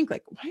going to think.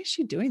 Like, why is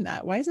she doing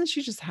that? Why isn't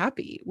she just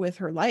happy with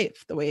her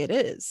life the way it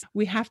is?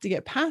 We have to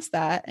get past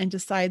that and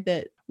decide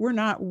that we're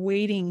not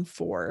waiting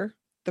for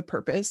the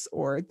purpose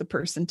or the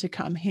person to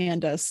come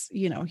hand us,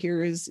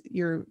 here is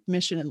your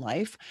mission in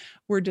life.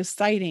 We're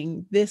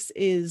deciding this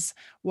is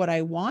what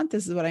I want.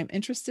 This is what I'm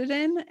interested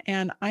in.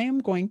 And I am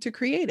going to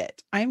create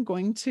it. I'm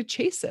going to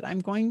chase it. I'm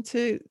going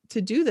to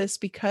do this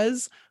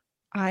because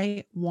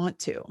I want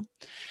to.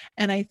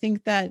 And I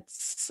think that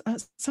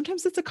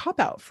sometimes it's a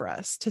cop-out for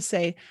us to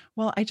say,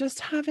 well, I just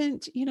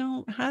haven't,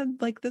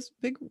 had like this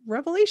big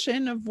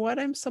revelation of what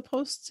I'm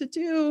supposed to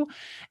do.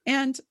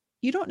 And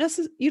you don't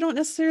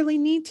necessarily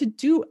need to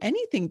do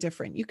anything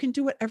different. You can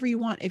do whatever you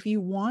want. If you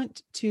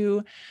want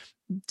to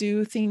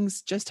do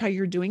things just how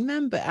you're doing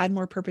them, but add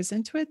more purpose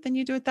into it, then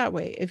you do it that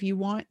way. If you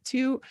want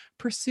to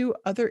pursue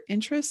other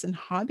interests and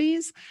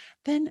hobbies,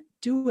 then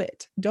do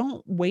it.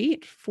 Don't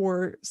wait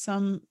for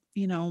some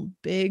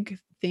big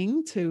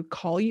thing to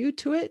call you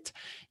to it.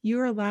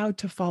 You're allowed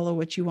to follow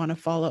what you want to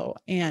follow,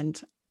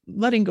 and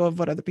letting go of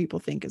what other people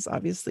think is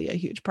obviously a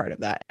huge part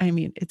of that. I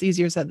mean, it's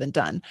easier said than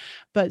done,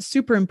 but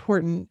super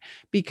important,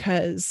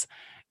 because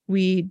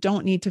we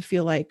don't need to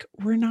feel like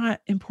we're not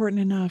important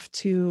enough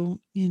to,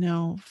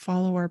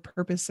 follow our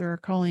purpose or our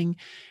calling.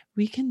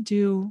 We can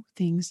do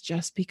things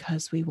just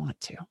because we want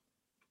to.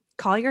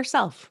 Call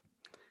yourself.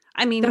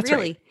 I mean, That's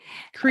really. Right.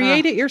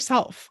 Create it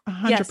yourself,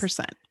 100%.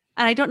 Yes.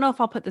 And I don't know if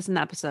I'll put this in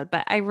the episode,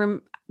 but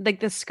like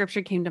this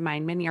scripture came to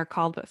mind. Many are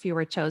called, but few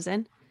are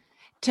chosen.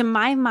 To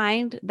my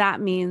mind,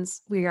 that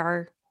means we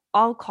are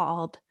all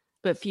called,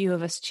 but few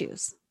of us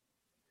choose.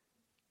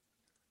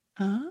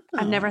 Oh.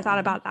 I've never thought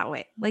about it that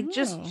way. Like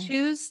just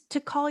choose to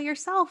call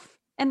yourself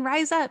and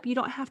rise up. You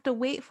don't have to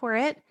wait for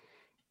it.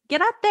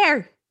 Get up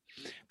there.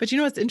 But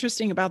what's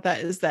interesting about that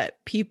is that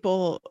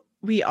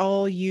we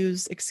all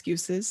use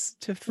excuses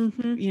to,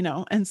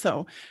 and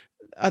so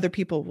other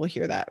people will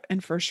hear that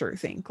and for sure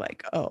think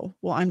like, oh,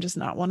 well, I'm just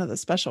not one of the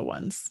special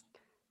ones.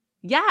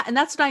 Yeah. And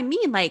that's what I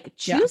mean. Like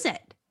choose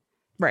it.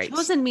 Right.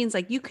 Chosen means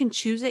like you can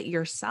choose it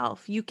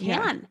yourself. You can.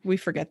 Yeah, we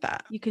forget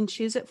that. You can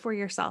choose it for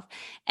yourself.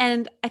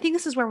 And I think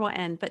this is where we'll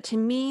end. But to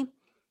me,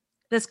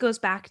 this goes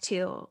back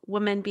to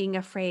women being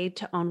afraid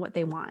to own what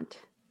they want.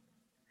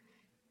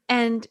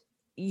 And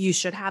you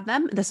should have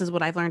them. This is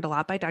what I've learned a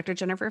lot by Dr.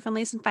 Jennifer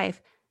Finlayson Fife.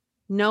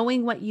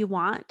 Knowing what you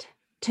want,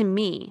 to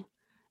me,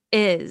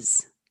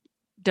 is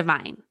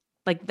divine.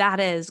 Like that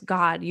is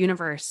God,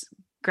 universe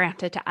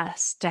granted to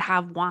us to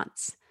have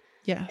wants.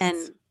 Yes. And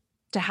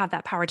to have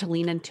that power to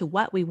lean into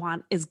what we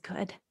want is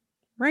good.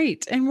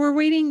 Right. And we're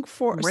waiting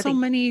for, so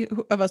many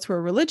of us who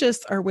are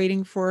religious are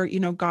waiting for,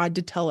 God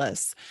to tell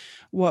us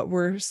what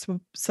we're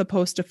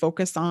supposed to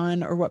focus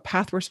on or what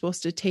path we're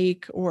supposed to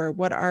take or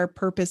what our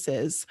purpose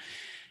is.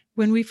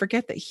 When we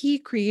forget that he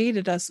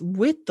created us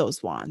with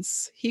those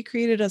wants, he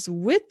created us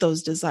with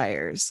those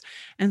desires.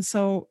 And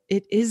so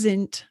it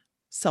isn't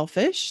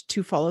selfish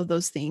to follow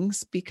those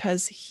things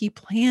because he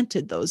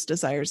planted those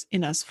desires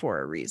in us for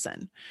a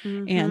reason.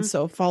 And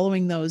so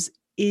following those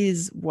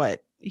is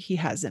what he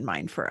has in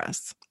mind for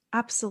us.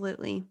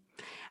 Absolutely.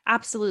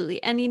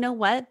 Absolutely. And you know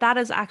what? That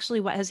is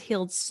actually what has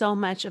healed so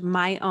much of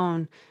my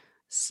own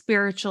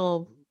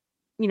spiritual,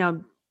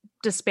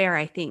 despair,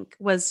 I think,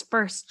 was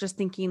first just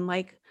thinking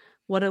like,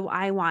 what do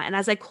I want? And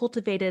as I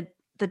cultivated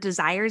the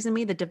desires in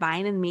me, the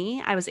divine in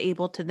me, I was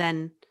able to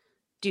then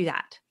do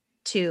that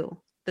to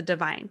the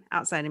divine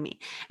outside of me.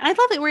 And I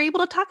love that we're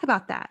able to talk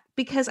about that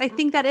because I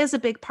think that is a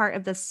big part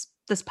of this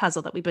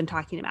puzzle that we've been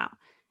talking about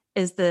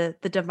is the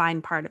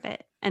divine part of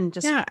it and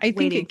just I think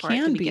waiting it for it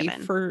to can be be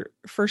given.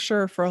 for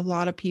sure for a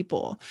lot of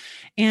people.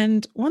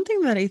 And one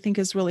thing that I think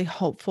is really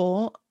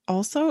helpful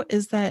also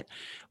is that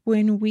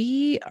when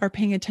we are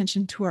paying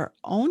attention to our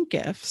own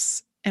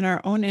gifts and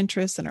our own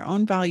interests and our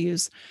own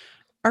values,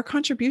 our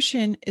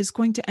contribution is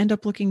going to end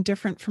up looking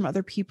different from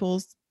other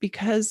people's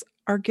because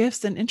our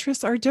gifts and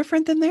interests are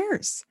different than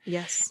theirs.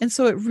 Yes. And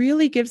so it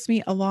really gives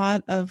me a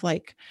lot of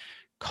like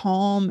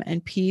calm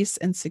and peace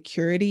and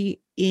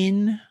security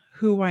in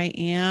who I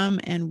am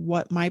and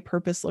what my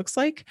purpose looks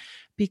like,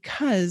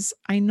 because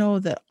I know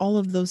that all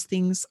of those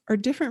things are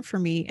different for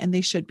me and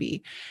they should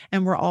be.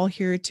 And we're all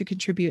here to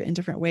contribute in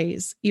different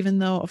ways, even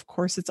though, of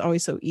course, it's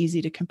always so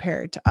easy to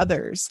compare to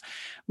others.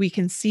 We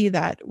can see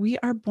that we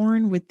are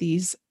born with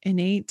these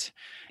innate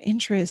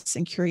interests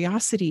and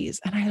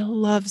curiosities. And I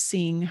love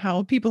seeing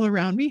how people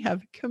around me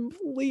have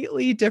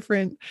completely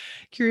different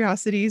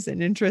curiosities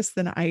and interests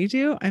than I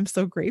do. I'm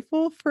so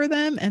grateful for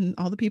them and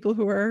all the people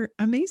who are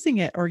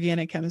amazing at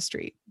organic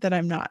chemistry that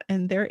I'm not.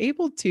 And they're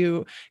able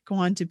to go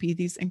on to be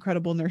these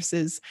incredible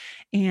nurses.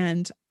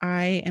 And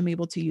I am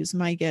able to use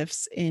my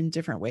gifts in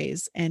different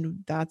ways.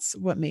 And that's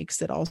what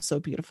makes it all so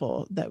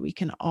beautiful that we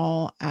can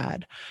all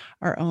add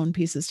our own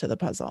pieces to the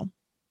puzzle.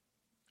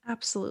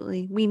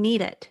 Absolutely. We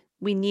need it.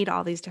 We need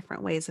all these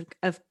different ways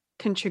of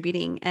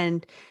contributing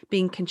and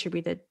being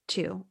contributed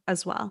to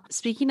as well.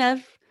 Speaking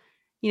of,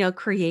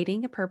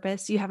 creating a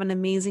purpose, you have an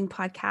amazing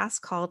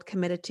podcast called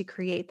Committed to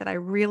Create that I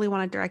really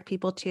want to direct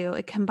people to.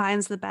 It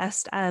combines the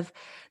best of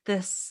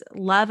this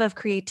love of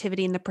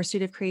creativity and the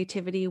pursuit of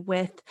creativity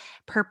with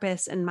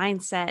purpose and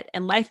mindset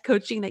and life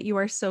coaching that you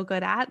are so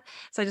good at.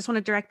 So I just want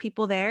to direct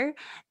people there.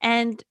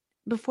 And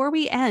before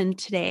we end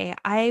today,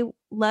 I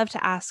love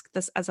to ask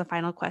this as a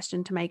final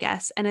question to my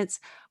guests. And it's,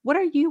 what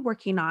are you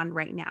working on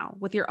right now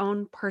with your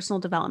own personal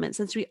development?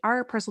 Since we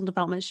are a personal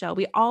development show,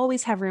 we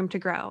always have room to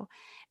grow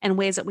and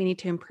ways that we need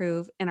to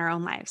improve in our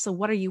own lives. So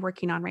what are you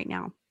working on right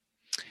now?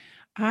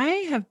 I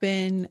have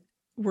been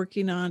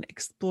working on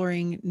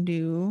exploring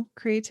new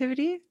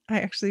creativity. I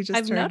actually just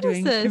I've started noticed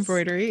doing this.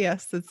 embroidery.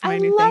 Yes, that's my I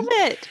new love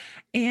thing. it.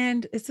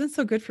 And it's been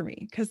so good for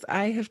me because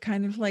I have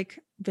kind of like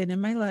been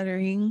in my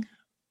lettering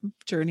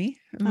journey,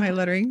 my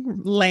lettering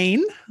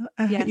lane,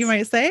 Yes. you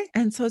might say.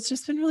 And so it's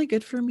just been really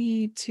good for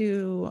me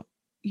to,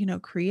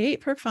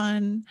 create for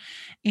fun.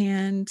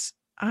 And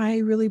I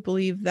really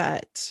believe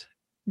that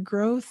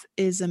growth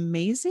is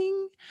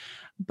amazing,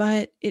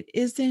 but it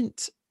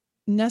isn't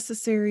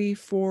necessary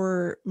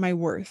for my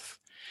worth.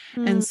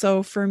 And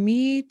so for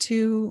me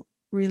to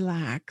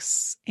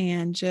relax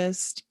and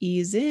just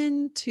ease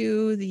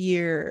into the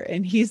year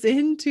and ease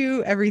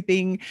into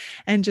everything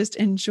and just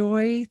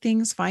enjoy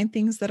things, find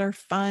things that are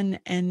fun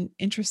and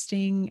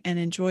interesting and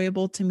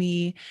enjoyable to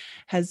me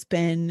has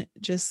been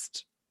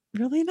just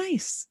really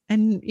nice.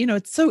 And,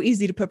 it's so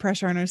easy to put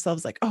pressure on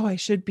ourselves like, oh, I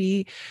should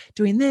be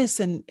doing this.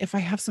 And if I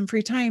have some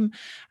free time,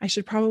 I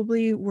should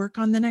probably work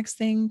on the next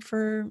thing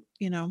for,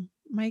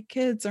 my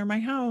kids or my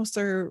house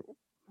or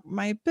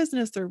my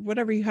business or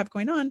whatever you have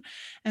going on.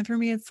 And for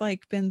me, it's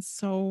like been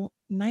so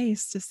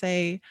nice to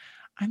say,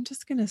 I'm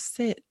just going to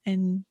sit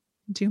and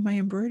do my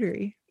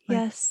embroidery.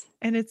 Yes.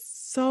 And it's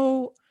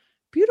so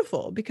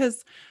beautiful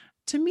because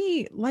to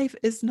me, life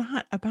is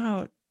not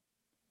about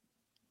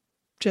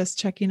just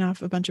checking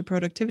off a bunch of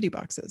productivity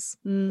boxes.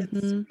 It's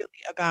really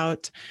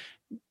about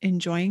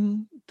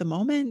enjoying the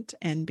moment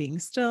and being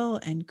still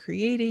and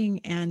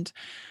creating. And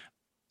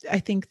I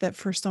think that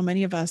for so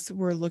many of us,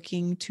 we're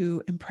looking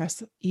to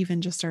impress even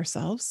just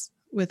ourselves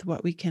with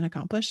what we can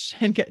accomplish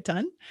and get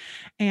done.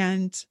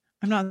 And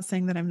I'm not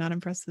saying that I'm not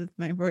impressed with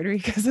my embroidery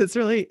because it's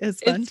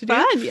fun to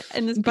do.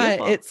 And it's but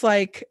beautiful. it's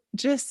like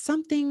just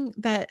something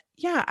that,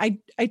 I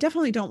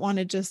definitely don't want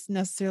to just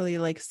necessarily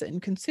like sit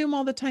and consume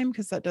all the time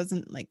because that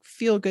doesn't like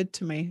feel good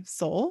to my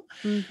soul.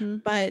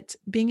 But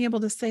being able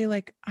to say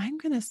like, I'm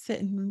going to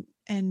sit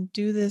and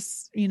do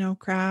this,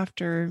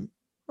 craft or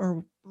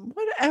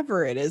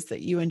whatever it is that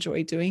you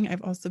enjoy doing.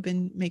 I've also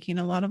been making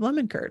a lot of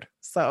lemon curd.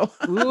 So,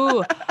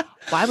 ooh,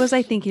 why was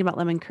I thinking about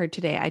lemon curd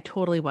today? I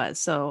totally was.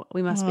 So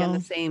we must be on the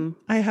same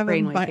I have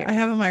brainwave here. I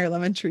have a Meyer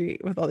lemon tree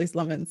with all these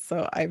lemons.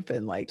 So I've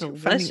been like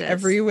Delicious. finding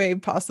every way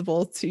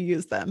possible to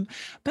use them.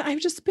 But I've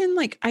just been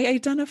like, I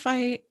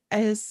identify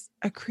as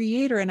a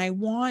creator and I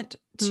want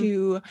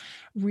to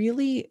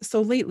really,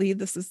 so lately,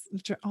 this is,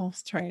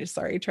 trying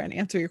to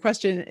answer your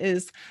question,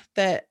 is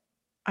that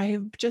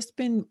I've just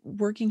been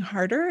working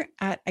harder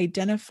at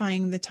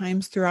identifying the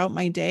times throughout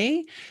my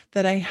day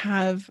that I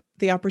have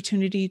the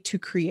opportunity to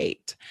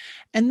create.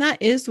 And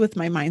that is with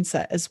my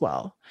mindset as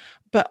well.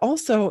 But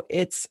also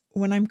it's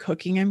when I'm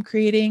cooking, I'm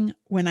creating.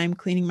 When I'm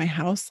cleaning my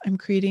house, I'm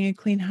creating a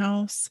clean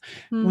house.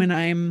 When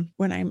I'm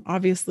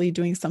obviously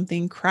doing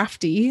something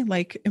crafty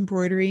like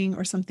embroidering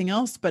or something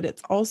else, but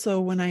it's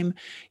also when I'm,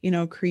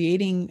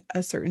 creating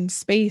a certain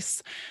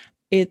space,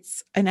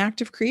 it's an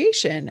act of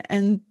creation.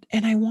 And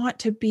I want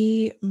to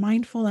be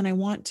mindful, and I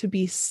want to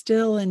be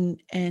still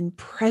and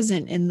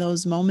present in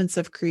those moments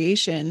of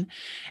creation.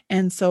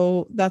 And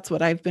so that's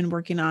what I've been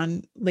working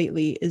on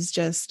lately, is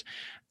just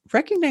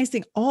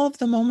recognizing all of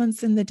the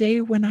moments in the day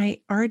when I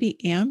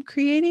already am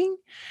creating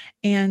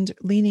and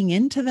leaning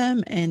into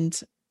them, and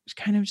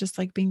kind of just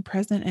like being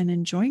present and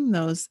enjoying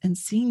those and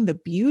seeing the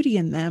beauty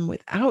in them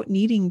without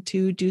needing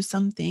to do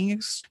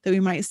something that we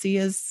might see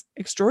as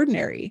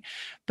extraordinary,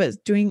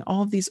 but doing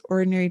all of these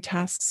ordinary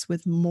tasks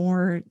with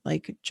more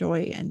like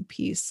joy and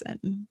peace,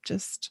 and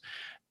just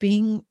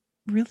being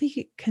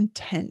really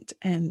content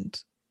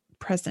and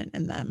present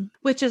in them.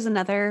 Which is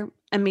another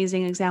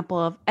amazing example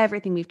of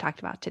everything we've talked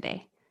about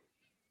today,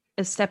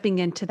 is stepping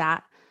into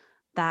that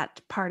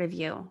part of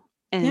you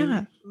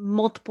in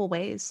multiple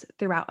ways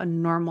throughout a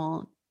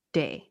normal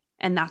day.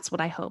 And that's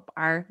what I hope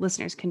our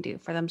listeners can do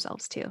for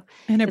themselves too.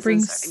 And it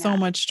brings so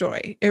much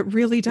joy. It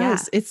really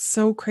does. Yeah. It's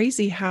so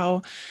crazy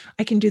how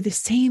I can do the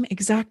same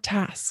exact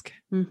task.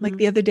 Mm-hmm. Like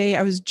the other day,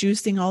 I was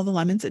juicing all the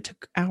lemons. It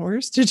took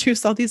hours to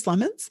juice all these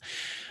lemons.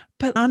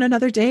 But on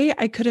another day,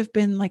 I could have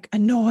been like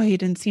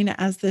annoyed and seen it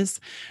as this,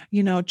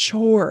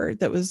 chore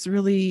that was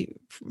really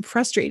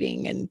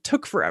frustrating and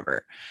took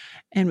forever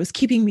and was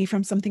keeping me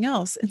from something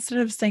else, instead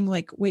of saying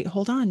like, wait,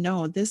 hold on.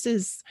 No, this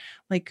is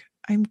like,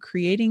 I'm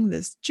creating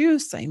this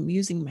juice. I'm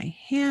using my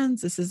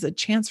hands. This is a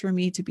chance for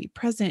me to be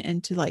present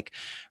and to like,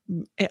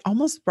 it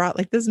almost brought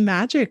like this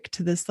magic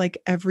to this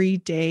like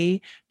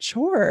everyday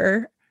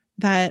chore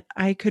that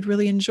I could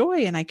really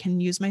enjoy. And I can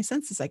use my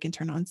senses. I can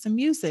turn on some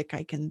music.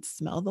 I can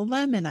smell the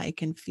lemon. I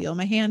can feel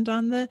my hand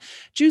on the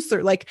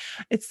juicer. Like,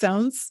 it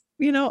sounds,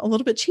 a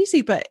little bit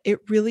cheesy, but it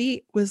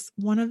really was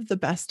one of the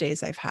best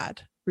days I've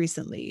had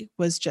recently,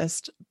 was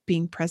just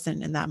being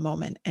present in that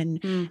moment and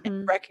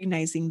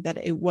recognizing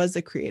that it was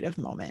a creative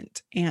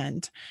moment.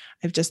 And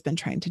I've just been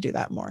trying to do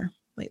that more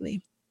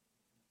lately.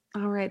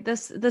 All right.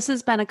 This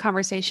has been a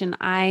conversation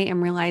I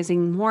am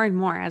realizing more and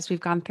more as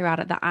we've gone throughout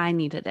it, that I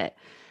needed it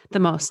the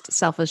most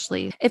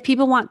selfishly. If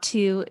people want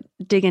to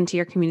dig into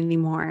your community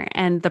more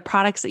and the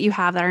products that you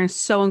have that are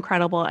so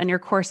incredible, and your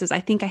courses,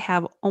 I think I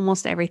have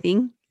almost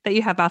everything that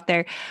you have out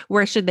there,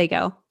 where should they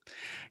go?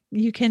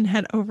 You can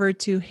head over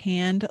to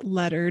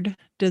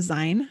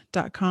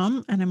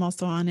handlettereddesign.com. And I'm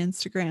also on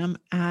Instagram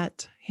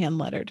at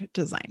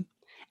handlettereddesign.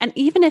 And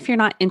even if you're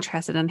not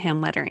interested in hand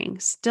lettering,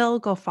 still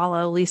go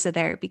follow Lisa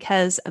there,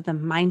 because of the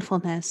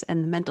mindfulness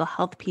and the mental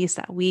health piece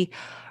that we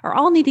are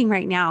all needing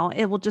right now.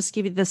 It will just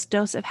give you this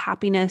dose of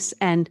happiness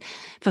and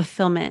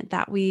fulfillment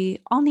that we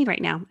all need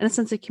right now, and a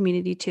sense of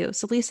community too.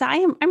 So Lisa,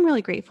 I'm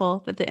really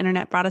grateful that the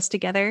internet brought us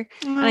together.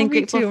 And I'm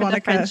grateful for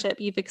the friendship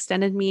you've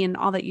extended me and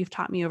all that you've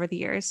taught me over the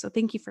years. So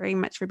thank you very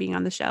much for being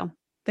on the show.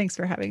 Thanks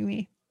for having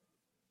me.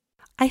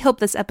 I hope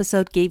this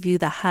episode gave you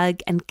the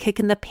hug and kick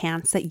in the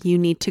pants that you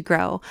need to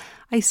grow.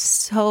 I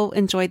so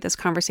enjoyed this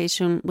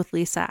conversation with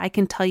Lisa. I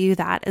can tell you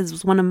that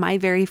is one of my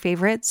very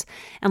favorites,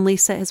 and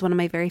Lisa is one of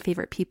my very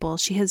favorite people.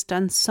 She has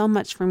done so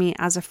much for me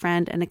as a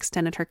friend and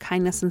extended her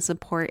kindness and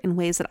support in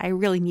ways that I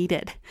really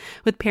needed,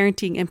 with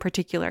parenting in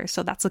particular.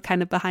 So that's a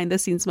kind of behind the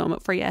scenes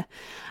moment for you.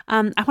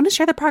 I want to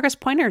share the progress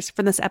pointers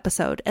for this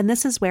episode, and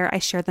this is where I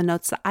share the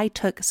notes that I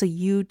took so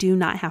you do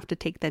not have to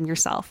take them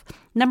yourself.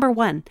 Number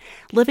 1,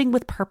 living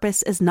with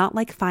purpose is not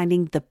like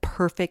finding the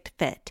perfect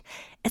fit.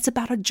 It's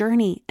about a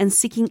journey and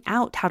seeking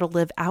out how to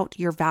live out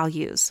your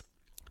values.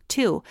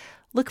 2,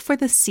 look for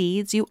the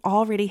seeds you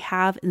already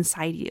have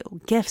inside you,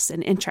 gifts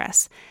and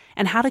interests,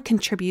 and how to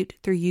contribute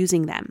through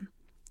using them.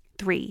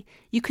 3,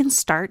 you can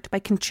start by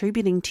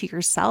contributing to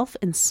yourself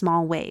in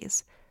small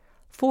ways.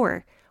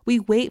 4, we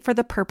wait for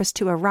the purpose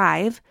to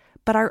arrive,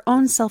 but our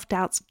own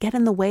self-doubts get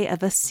in the way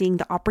of us seeing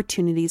the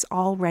opportunities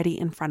already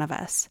in front of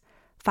us.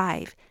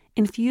 5,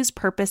 infuse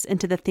purpose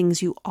into the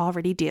things you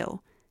already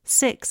do.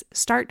 6,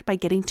 start by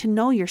getting to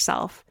know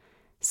yourself.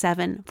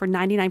 7, for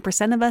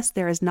 99% of us,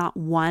 there is not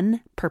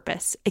one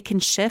purpose. It can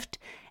shift,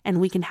 and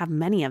we can have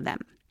many of them.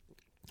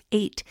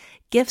 8,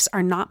 gifts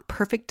are not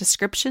perfect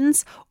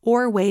descriptions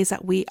or ways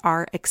that we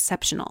are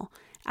exceptional.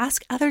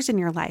 Ask others in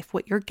your life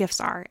what your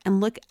gifts are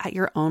and look at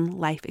your own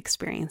life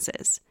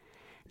experiences.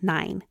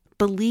 9,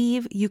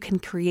 believe you can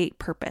create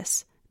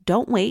purpose.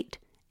 Don't wait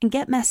and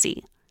get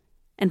messy.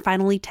 And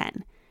finally,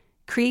 10,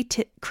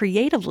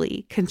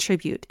 creatively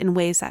contribute in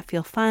ways that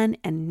feel fun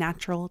and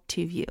natural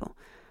to you.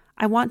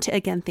 I want to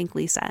again thank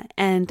Lisa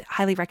and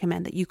highly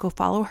recommend that you go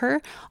follow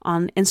her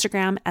on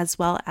Instagram, as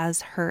well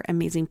as her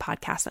amazing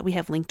podcast that we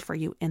have linked for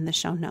you in the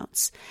show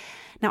notes.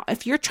 Now,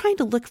 if you're trying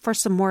to look for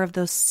some more of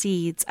those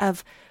seeds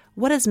of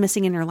what is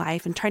missing in your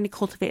life and trying to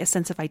cultivate a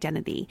sense of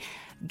identity,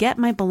 get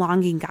my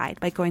belonging guide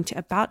by going to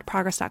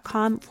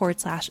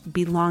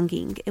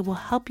aboutprogress.com/belonging. It will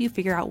help you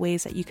figure out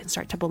ways that you can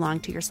start to belong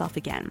to yourself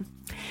again.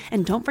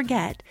 And don't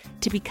forget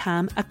to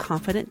become a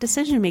confident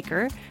decision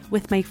maker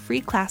with my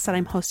free class that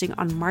I'm hosting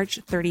on March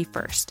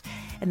 31st.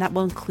 And that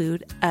will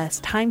include a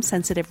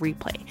time-sensitive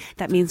replay.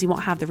 That means you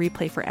won't have the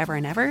replay forever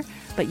and ever,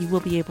 but you will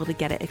be able to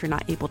get it if you're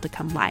not able to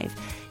come live.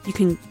 You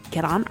can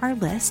get on our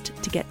list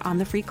to get on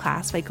the free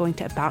class by going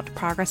to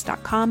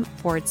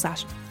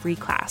aboutprogress.com/free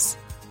class.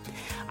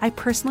 I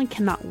personally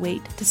cannot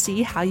wait to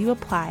see how you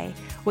apply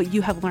what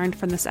you have learned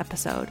from this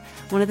episode.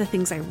 One of the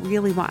things I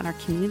really want in our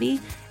community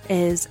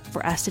is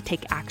for us to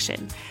take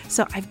action.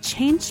 So I've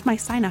changed my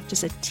sign off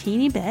just a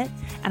teeny bit,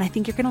 and I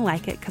think you're going to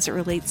like it because it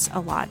relates a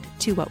lot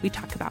to what we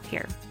talk about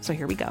here. So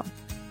here we go.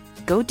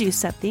 Go do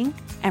something,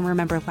 and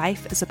remember,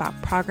 life is about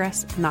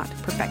progress, not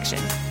perfection.